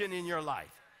confusion in your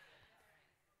life.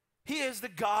 He is the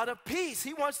God of peace.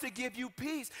 He wants to give you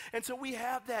peace. And so we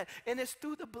have that, and it's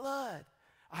through the blood.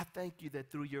 I thank you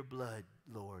that through your blood,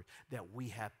 Lord, that we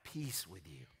have peace with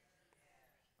you.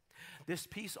 This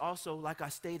peace also, like I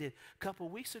stated a couple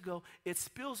weeks ago, it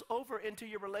spills over into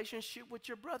your relationship with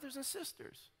your brothers and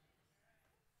sisters.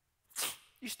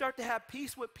 You start to have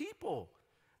peace with people.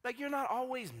 Like, you're not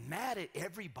always mad at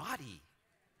everybody.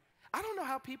 I don't know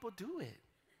how people do it.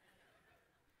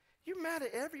 You're mad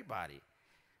at everybody.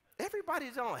 Everybody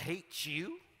don't hate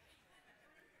you.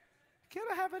 Can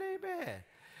I have an amen?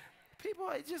 People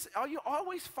are you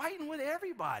always fighting with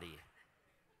everybody?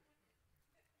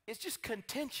 It's just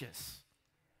contentious.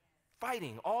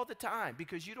 Fighting all the time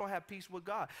because you don't have peace with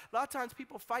God. A lot of times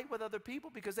people fight with other people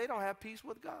because they don't have peace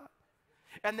with God.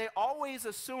 And they always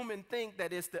assume and think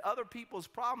that it's the other people's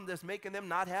problem that's making them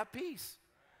not have peace.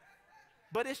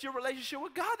 But it's your relationship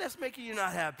with God that's making you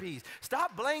not have peace.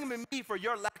 Stop blaming me for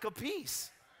your lack of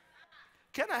peace.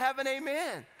 Can I have an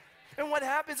amen? And what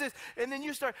happens is, and then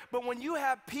you start, but when you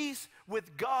have peace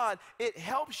with God, it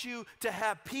helps you to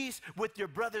have peace with your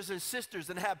brothers and sisters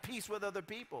and have peace with other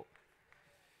people.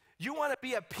 You want to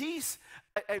be a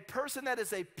person that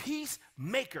is a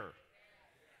peacemaker.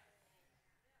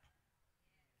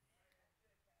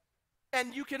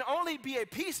 And you can only be a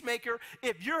peacemaker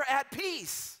if you're at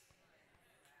peace.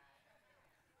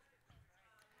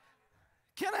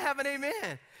 Can I have an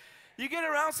amen? You get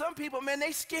around some people, man,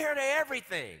 they scared of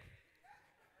everything.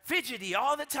 Fidgety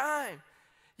all the time.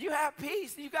 You have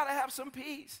peace. You got to have some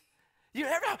peace. You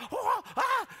ever,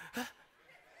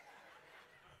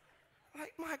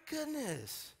 like, my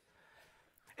goodness.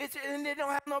 And they don't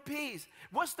have no peace.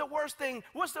 What's the worst thing?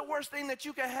 What's the worst thing that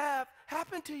you can have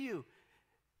happen to you?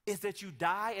 Is that you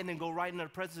die and then go right into the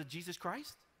presence of Jesus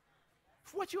Christ?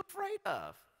 What you afraid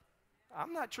of?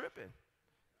 I'm not tripping.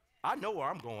 I know where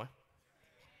I'm going.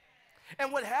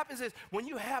 And what happens is, when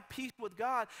you have peace with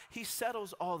God, he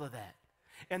settles all of that.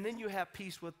 And then you have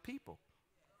peace with people.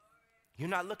 You're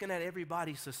not looking at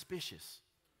everybody suspicious.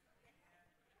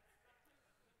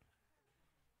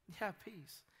 You have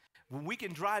peace. When we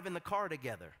can drive in the car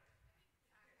together.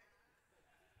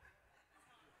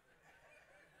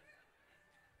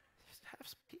 Just have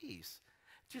peace.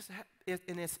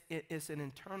 And it's an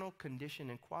internal condition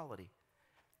and quality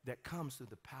that comes through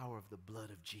the power of the blood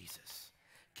of Jesus.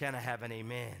 Can I have an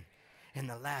amen? And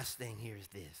the last thing here is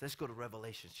this. Let's go to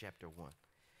Revelation chapter 1.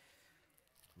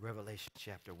 Revelation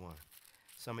chapter 1.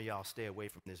 Some of y'all stay away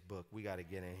from this book. We got to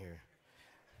get in here.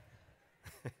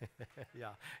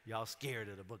 Y'all scared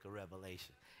of the book of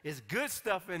Revelation. It's good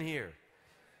stuff in here.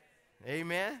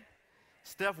 Amen?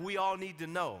 Stuff we all need to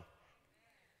know.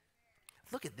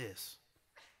 Look at this.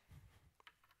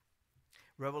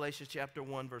 Revelation chapter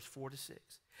 1, verse 4 to 6.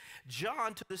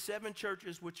 John, to the 7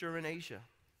 churches which are in Asia,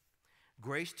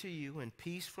 grace to you and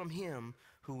peace from him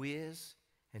who is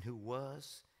and who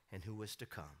was and who is to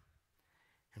come,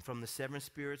 and from the 7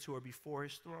 spirits who are before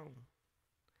his throne,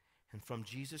 and from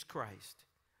Jesus Christ,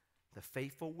 the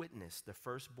faithful witness, the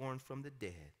firstborn from the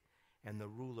dead, and the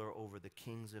ruler over the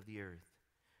kings of the earth.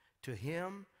 To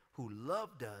him who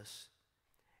loved us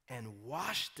and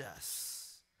washed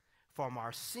us from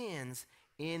our sins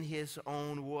in his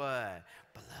own what?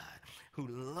 Blood. Who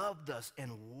loved us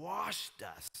and washed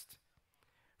us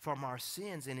from our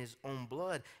sins in his own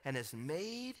blood, and has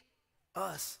made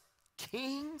us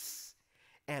kings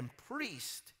and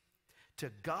priests to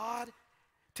God,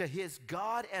 to his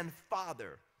God and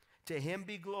Father. To him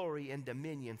be glory and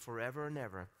dominion forever and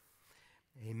ever.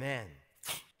 Amen.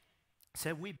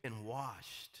 Said we've been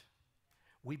washed.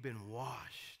 We've been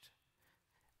washed.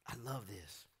 I love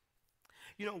this.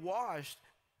 You know, washed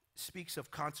speaks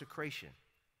of consecration.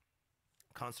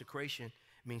 Consecration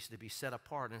means to be set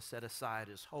apart and set aside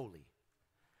as holy.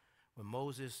 When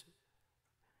Moses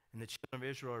and the children of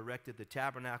Israel erected the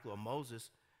tabernacle of Moses,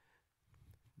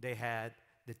 they had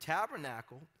the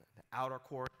tabernacle, the outer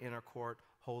court, inner court,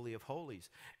 holy of holies.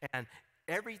 And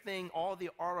everything, all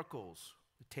the articles,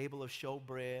 the table of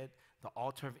showbread, the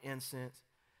altar of incense,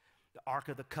 the ark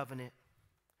of the covenant,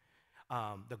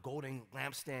 the golden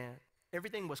lampstand,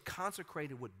 everything was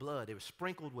consecrated with blood. It was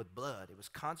sprinkled with blood. It was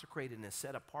consecrated and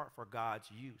set apart for God's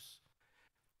use.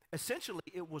 Essentially,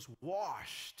 it was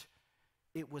washed.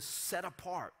 It was set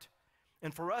apart.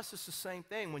 And for us, it's the same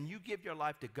thing. When you give your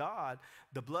life to God,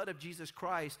 the blood of Jesus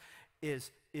Christ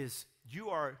is you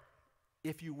are,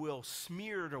 if you will,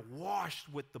 smeared or washed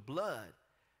with the blood.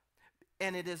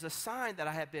 And it is a sign that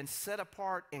I have been set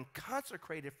apart and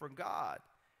consecrated for God,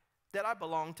 that I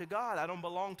belong to God. I don't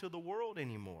belong to the world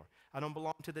anymore. I don't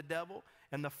belong to the devil,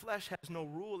 and the flesh has no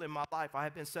rule in my life. I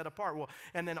have been set apart. Well,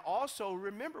 and then also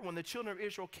remember when the children of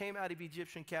Israel came out of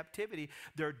Egyptian captivity,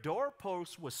 their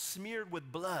doorposts was smeared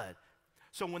with blood.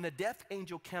 So when the death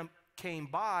angel came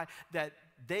by, the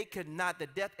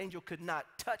death angel could not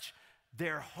touch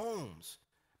their homes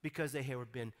because they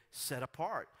had been set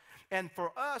apart. And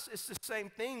for us, it's the same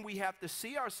thing. We have to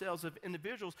see ourselves as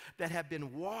individuals that have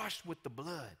been washed with the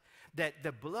blood, that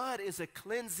the blood is a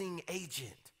cleansing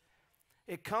agent.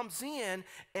 It comes in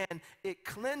and it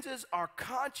cleanses our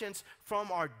conscience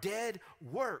from our dead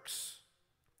works.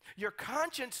 Your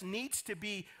conscience needs to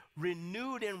be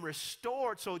renewed and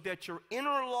restored so that your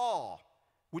inner law,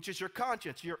 which is your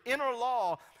conscience, your inner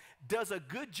law does a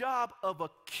good job of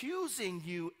accusing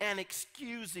you and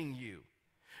excusing you.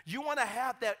 You want to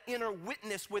have that inner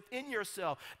witness within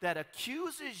yourself that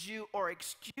accuses you or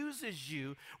excuses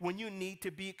you when you need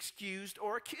to be excused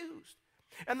or accused.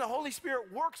 And the Holy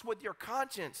Spirit works with your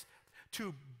conscience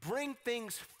to bring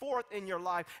things forth in your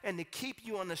life and to keep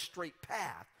you on the straight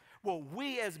path. Well,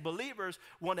 we as believers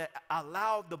want to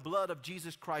allow the blood of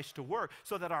Jesus Christ to work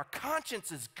so that our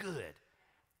conscience is good.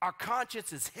 Our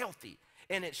conscience is healthy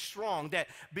and it's strong. That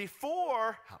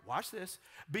before, watch this,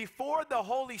 before the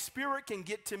Holy Spirit can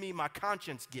get to me, my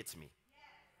conscience gets me.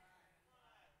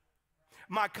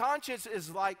 My conscience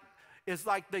is like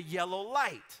the yellow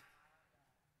light.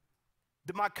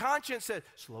 My conscience says,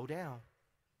 slow down.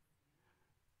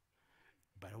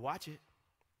 Better watch it.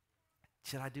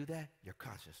 Should I do that? Your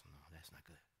conscience, no, that's not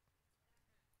good.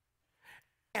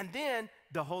 And then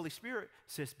the Holy Spirit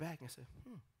sits back and says,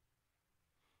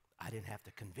 I didn't have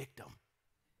to convict them.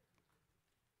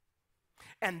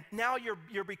 And now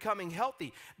you're becoming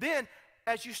healthy. Then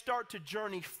as you start to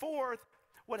journey forth,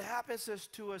 what happens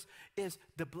to us is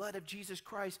the blood of Jesus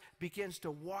Christ begins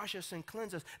to wash us and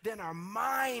cleanse us. Then our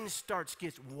mind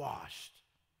gets washed.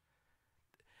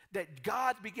 That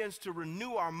God begins to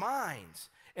renew our minds,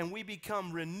 and we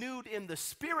become renewed in the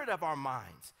spirit of our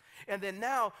minds. And then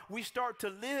now we start to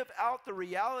live out the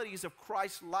realities of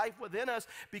Christ's life within us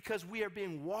because we are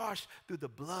being washed through the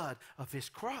blood of his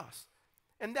cross.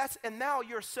 And now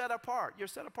you're set apart. You're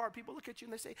set apart. People look at you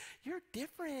and they say, you're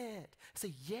different. I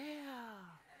say, yeah.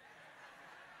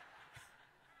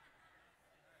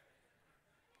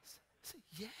 I say,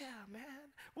 yeah, man.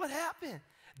 What happened?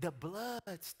 The blood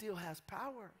still has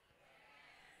power.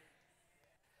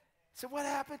 So what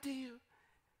happened to you?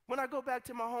 When I go back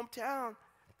to my hometown,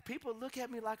 People look at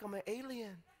me like I'm an alien.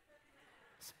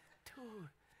 I say, dude,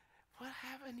 what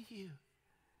happened to you?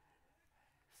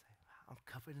 I say, I'm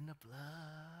covered in the blood.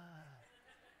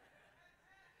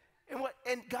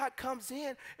 And God comes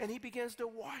in and he begins to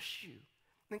wash you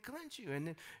and cleanse you. And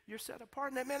then you're set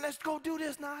apart. And then, man, let's go do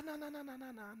this. No.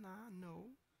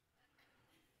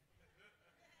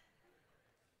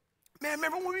 Man,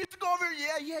 remember when we used to go over here?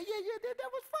 Yeah.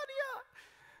 That was funny, huh?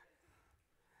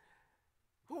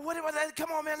 What was that?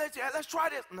 Come on, man, let's try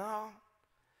this. No.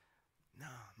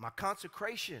 My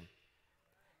consecration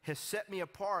has set me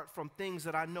apart from things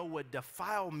that I know would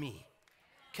defile me.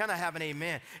 Can I have an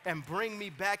amen? And bring me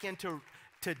back into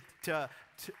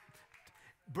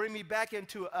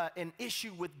an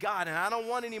issue with God. And I don't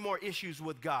want any more issues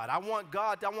with God. I want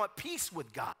peace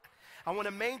with God. I want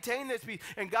to maintain this peace.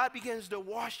 And God begins to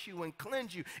wash you and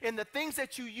cleanse you. And the things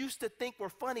that you used to think were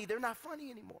funny, they're not funny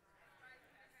anymore.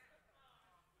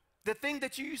 The thing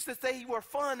that you used to say were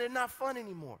fun, they're not fun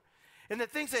anymore.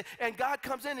 And God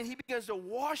comes in and he begins to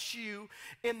wash you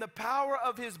in the power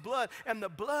of his blood. And the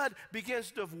blood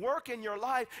begins to work in your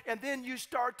life. And then you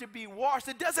start to be washed.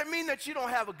 It doesn't mean that you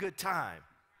don't have a good time.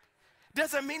 It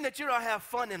doesn't mean that you don't have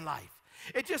fun in life.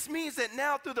 It just means that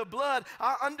now through the blood,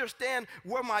 I understand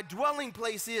where my dwelling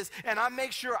place is. And I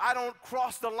make sure I don't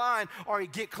cross the line or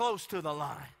get close to the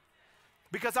line.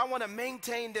 Because I want to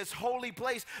maintain this holy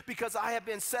place because I have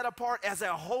been set apart as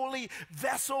a holy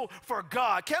vessel for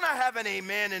God. Can I have an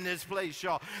amen in this place,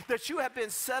 y'all? That you have been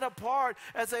set apart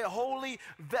as a holy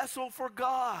vessel for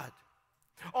God.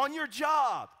 On your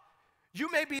job, you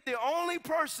may be the only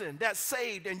person that's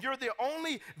saved and you're the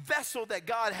only vessel that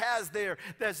God has there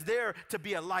that's there to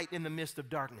be a light in the midst of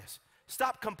darkness.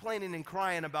 Stop complaining and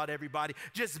crying about everybody.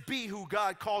 Just be who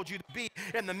God called you to be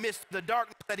in the midst of the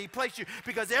darkness that he placed you,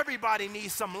 because everybody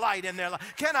needs some light in their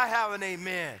life. Can I have an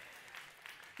amen?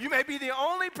 You may be the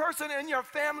only person in your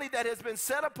family that has been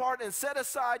set apart and set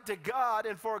aside to God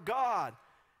and for God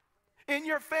in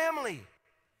your family.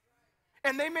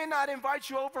 And they may not invite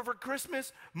you over for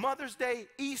Christmas, Mother's Day,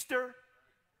 Easter.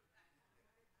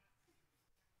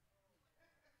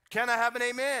 Can I have an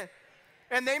amen?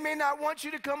 And they may not want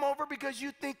you to come over because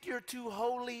you think you're too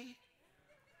holy.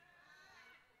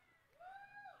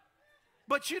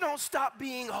 But you don't stop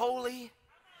being holy.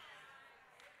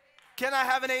 Can I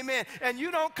have an amen? And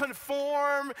you don't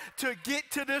conform to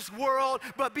get to this world,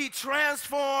 but be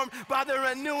transformed by the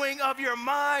renewing of your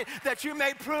mind, that you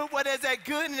may prove what is a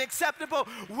good and acceptable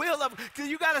will of.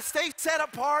 You got to stay set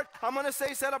apart. I'm going to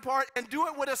say set apart, and do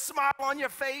it with a smile on your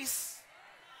face.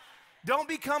 Don't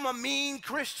become a mean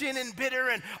Christian and bitter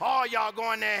and, oh, y'all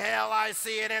going to hell, I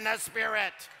see it in the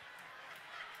spirit.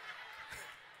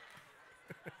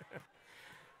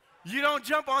 You don't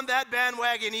jump on that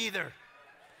bandwagon either.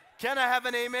 Can I have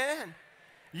an amen?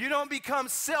 You don't become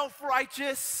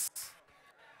self-righteous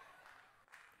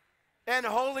and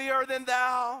holier than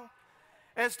thou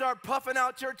and start puffing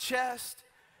out your chest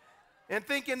and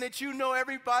thinking that you know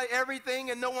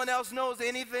everything and no one else knows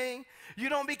anything. You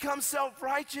don't become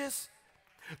self-righteous.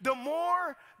 The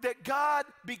more that God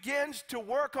begins to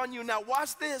work on you, now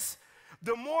watch this,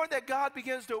 the more that God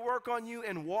begins to work on you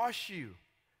and wash you,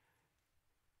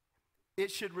 it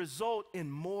should result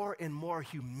in more and more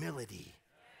humility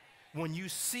when you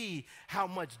see how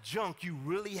much junk you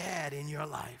really had in your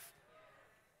life.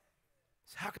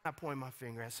 So how can I point my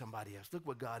finger at somebody else? Look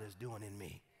what God is doing in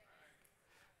me.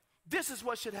 This is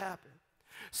what should happen.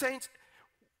 Saints,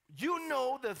 you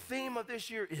know the theme of this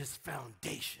year is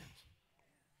foundations.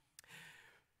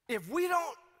 If we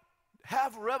don't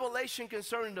have revelation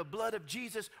concerning the blood of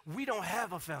Jesus, we don't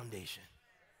have a foundation.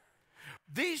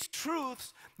 These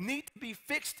truths need to be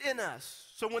fixed in us.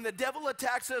 So when the devil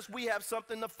attacks us, we have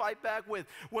something to fight back with.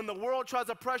 When the world tries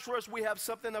to pressure us, we have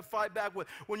something to fight back with.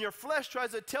 When your flesh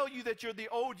tries to tell you that you're the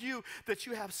old you, that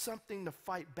you have something to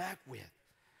fight back with.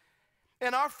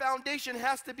 And our foundation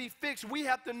has to be fixed. We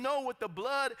have to know what the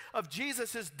blood of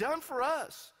Jesus has done for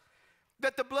us.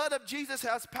 That the blood of Jesus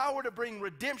has power to bring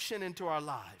redemption into our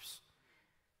lives,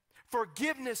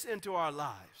 forgiveness into our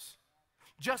lives,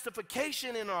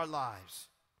 justification in our lives,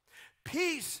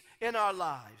 peace in our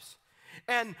lives,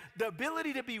 and the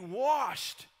ability to be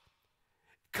washed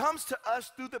comes to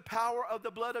us through the power of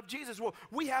the blood of Jesus. Well,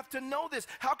 we have to know this.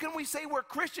 How can we say we're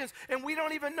Christians and we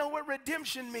don't even know what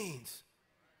redemption means?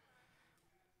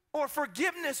 Or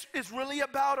forgiveness is really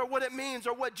about, or what it means,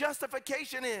 or what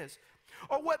justification is,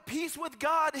 or what peace with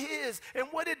God is and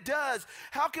what it does.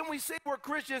 How can we say we're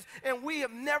Christians and we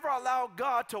have never allowed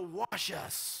God to wash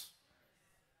us?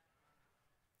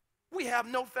 We have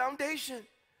no foundation.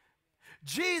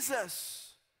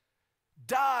 Jesus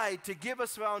died to give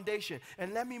us foundation.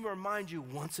 And let me remind you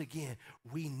once again,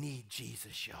 we need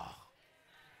Jesus, y'all.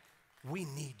 We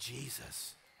need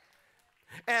Jesus.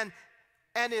 And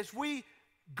as we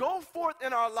go forth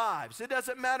in our lives, it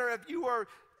doesn't matter if you are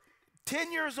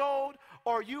 10 years old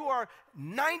or you are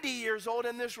 90 years old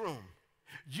in this room,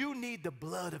 you need the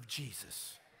blood of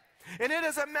Jesus. And it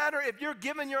doesn't matter if you're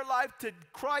giving your life to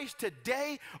Christ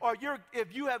today or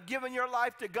if you have given your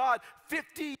life to God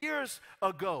 50 years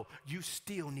ago, you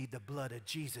still need the blood of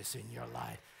Jesus in your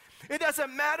life. It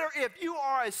doesn't matter if you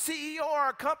are a CEO or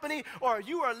a company or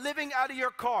you are living out of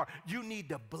your car, you need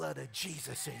the blood of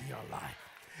Jesus in your life.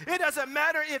 It doesn't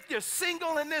matter if you're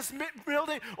single in this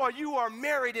building or you are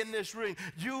married in this room.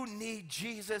 You need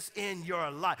Jesus in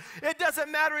your life. It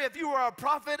doesn't matter if you are a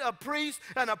prophet, a priest,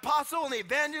 an apostle, an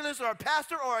evangelist, or a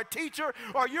pastor, or a teacher,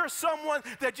 or you're someone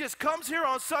that just comes here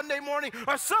on Sunday morning,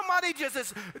 or somebody just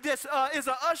is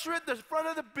an usher at the front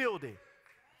of the building.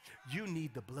 You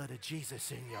need the blood of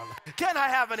Jesus in your life. Can I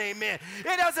have an amen?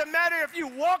 It doesn't matter if you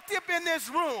walked up in this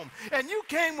room and you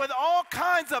came with all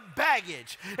kinds of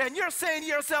baggage and you're saying to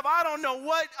yourself, I don't know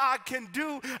what I can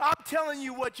do. I'm telling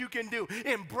you what you can do.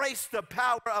 Embrace the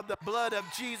power of the blood of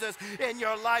Jesus in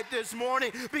your life this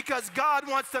morning, because God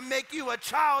wants to make you a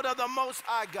child of the Most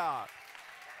High God.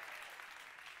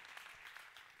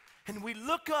 And we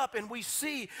look up and we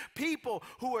see people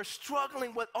who are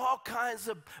struggling with all kinds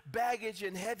of baggage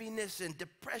and heaviness and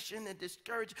depression and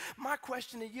discouragement. My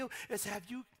question to you is, have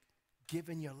you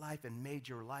given your life and made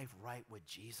your life right with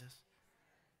Jesus?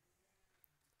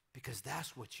 Because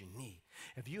that's what you need.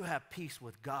 If you have peace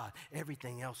with God,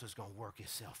 everything else is going to work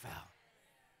itself out.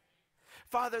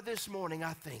 Father, this morning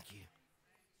I thank you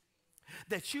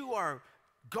that you are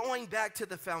going back to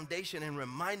the foundation and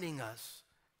reminding us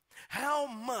how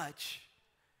much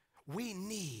we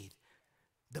need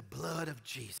the blood of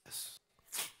Jesus.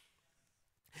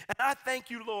 And I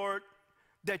thank you, Lord,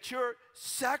 that your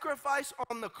sacrifice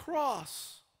on the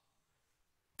cross,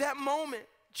 that moment,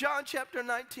 John chapter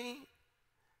 19,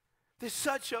 there's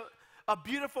such a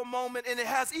beautiful moment, and it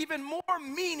has even more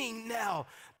meaning now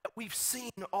that we've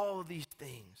seen all of these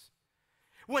things.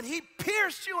 When he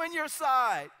pierced you in your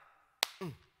side,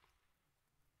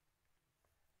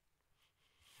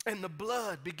 and the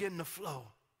blood began to flow.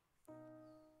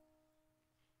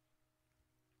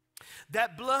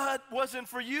 That blood wasn't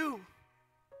for you.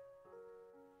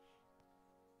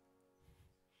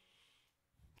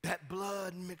 That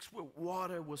blood mixed with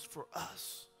water was for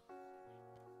us.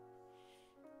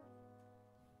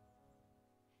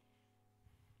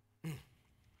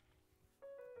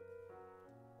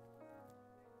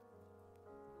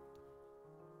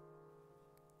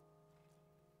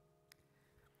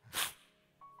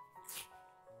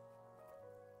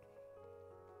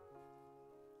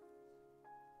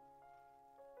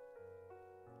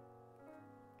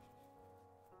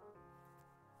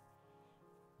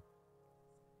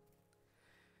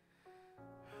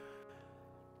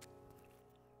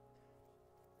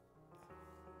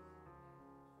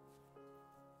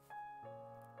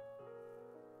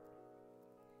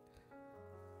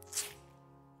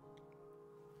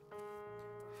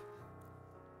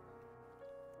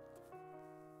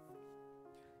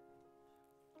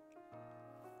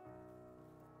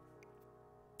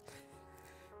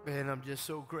 Man, I'm just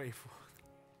so grateful.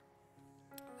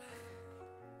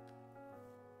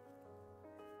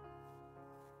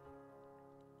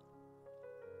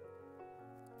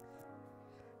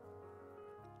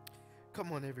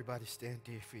 Come on, everybody, stand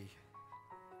to your feet.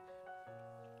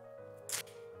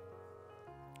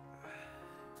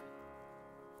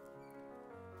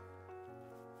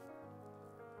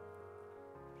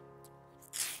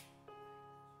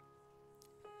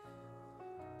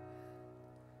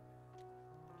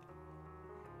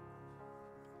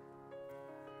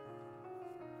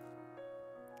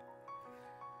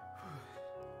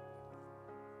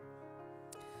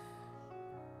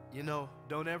 You know,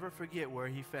 don't ever forget where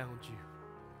he found you.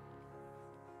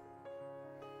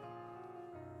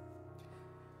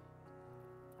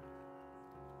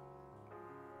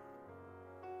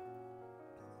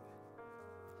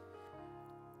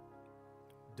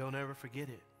 Don't ever forget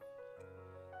it.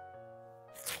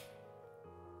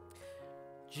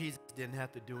 Jesus didn't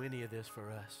have to do any of this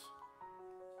for us.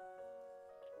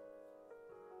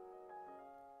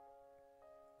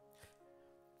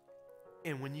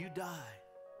 And when you die,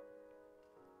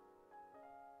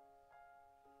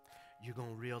 you're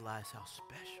going to realize how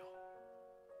special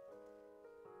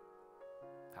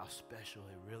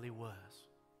it really was.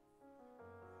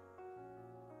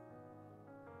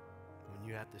 When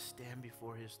you have to stand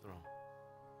before his throne.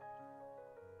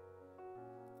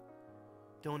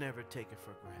 Don't ever take it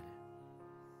for granted.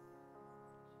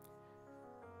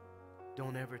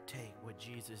 Don't ever take what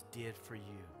Jesus did for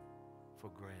you for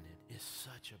granted. It's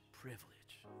such a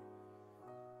privilege.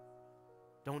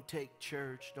 Don't take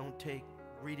church, don't take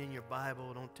reading your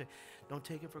Bible, don't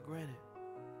take it for granted.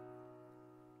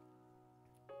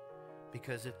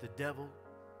 Because if the devil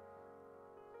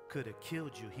could have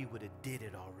killed you, he would have did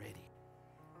it already.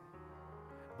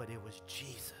 But it was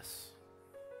Jesus.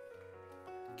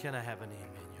 Can I have an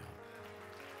amen, y'all?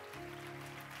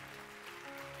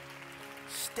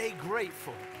 Stay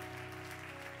grateful.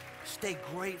 Stay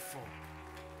grateful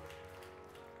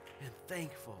and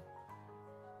thankful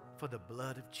for the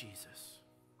blood of Jesus.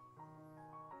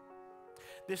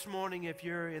 This morning, if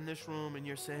you're in this room and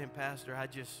you're saying, Pastor,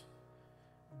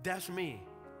 that's me.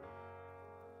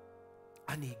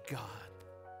 I need God.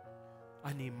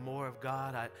 I need more of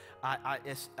God.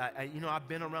 I've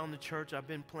been around the church. I've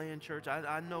been playing church.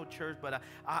 I know church, but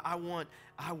I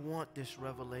want this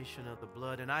revelation of the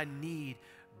blood, and I need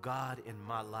God in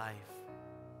my life.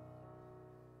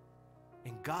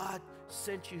 And God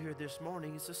sent you here this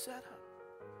morning. It's a setup.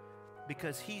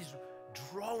 Because he's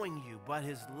drawing you by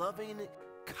his loving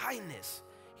kindness.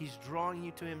 He's drawing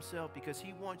you to himself because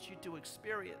he wants you to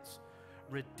experience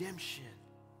redemption.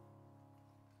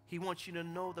 He wants you to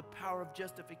know the power of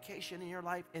justification in your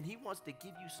life, and he wants to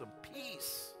give you some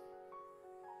peace.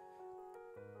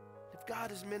 If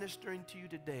God is ministering to you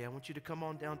today, I want you to come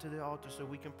on down to the altar so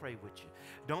we can pray with you.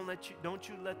 Don't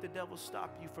you let the devil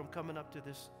stop you from coming up to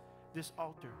this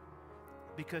altar,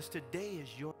 because today is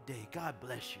your day. God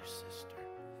bless you, sister.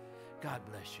 God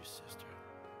bless you, sister.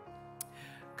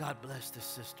 God bless the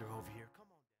sister over here.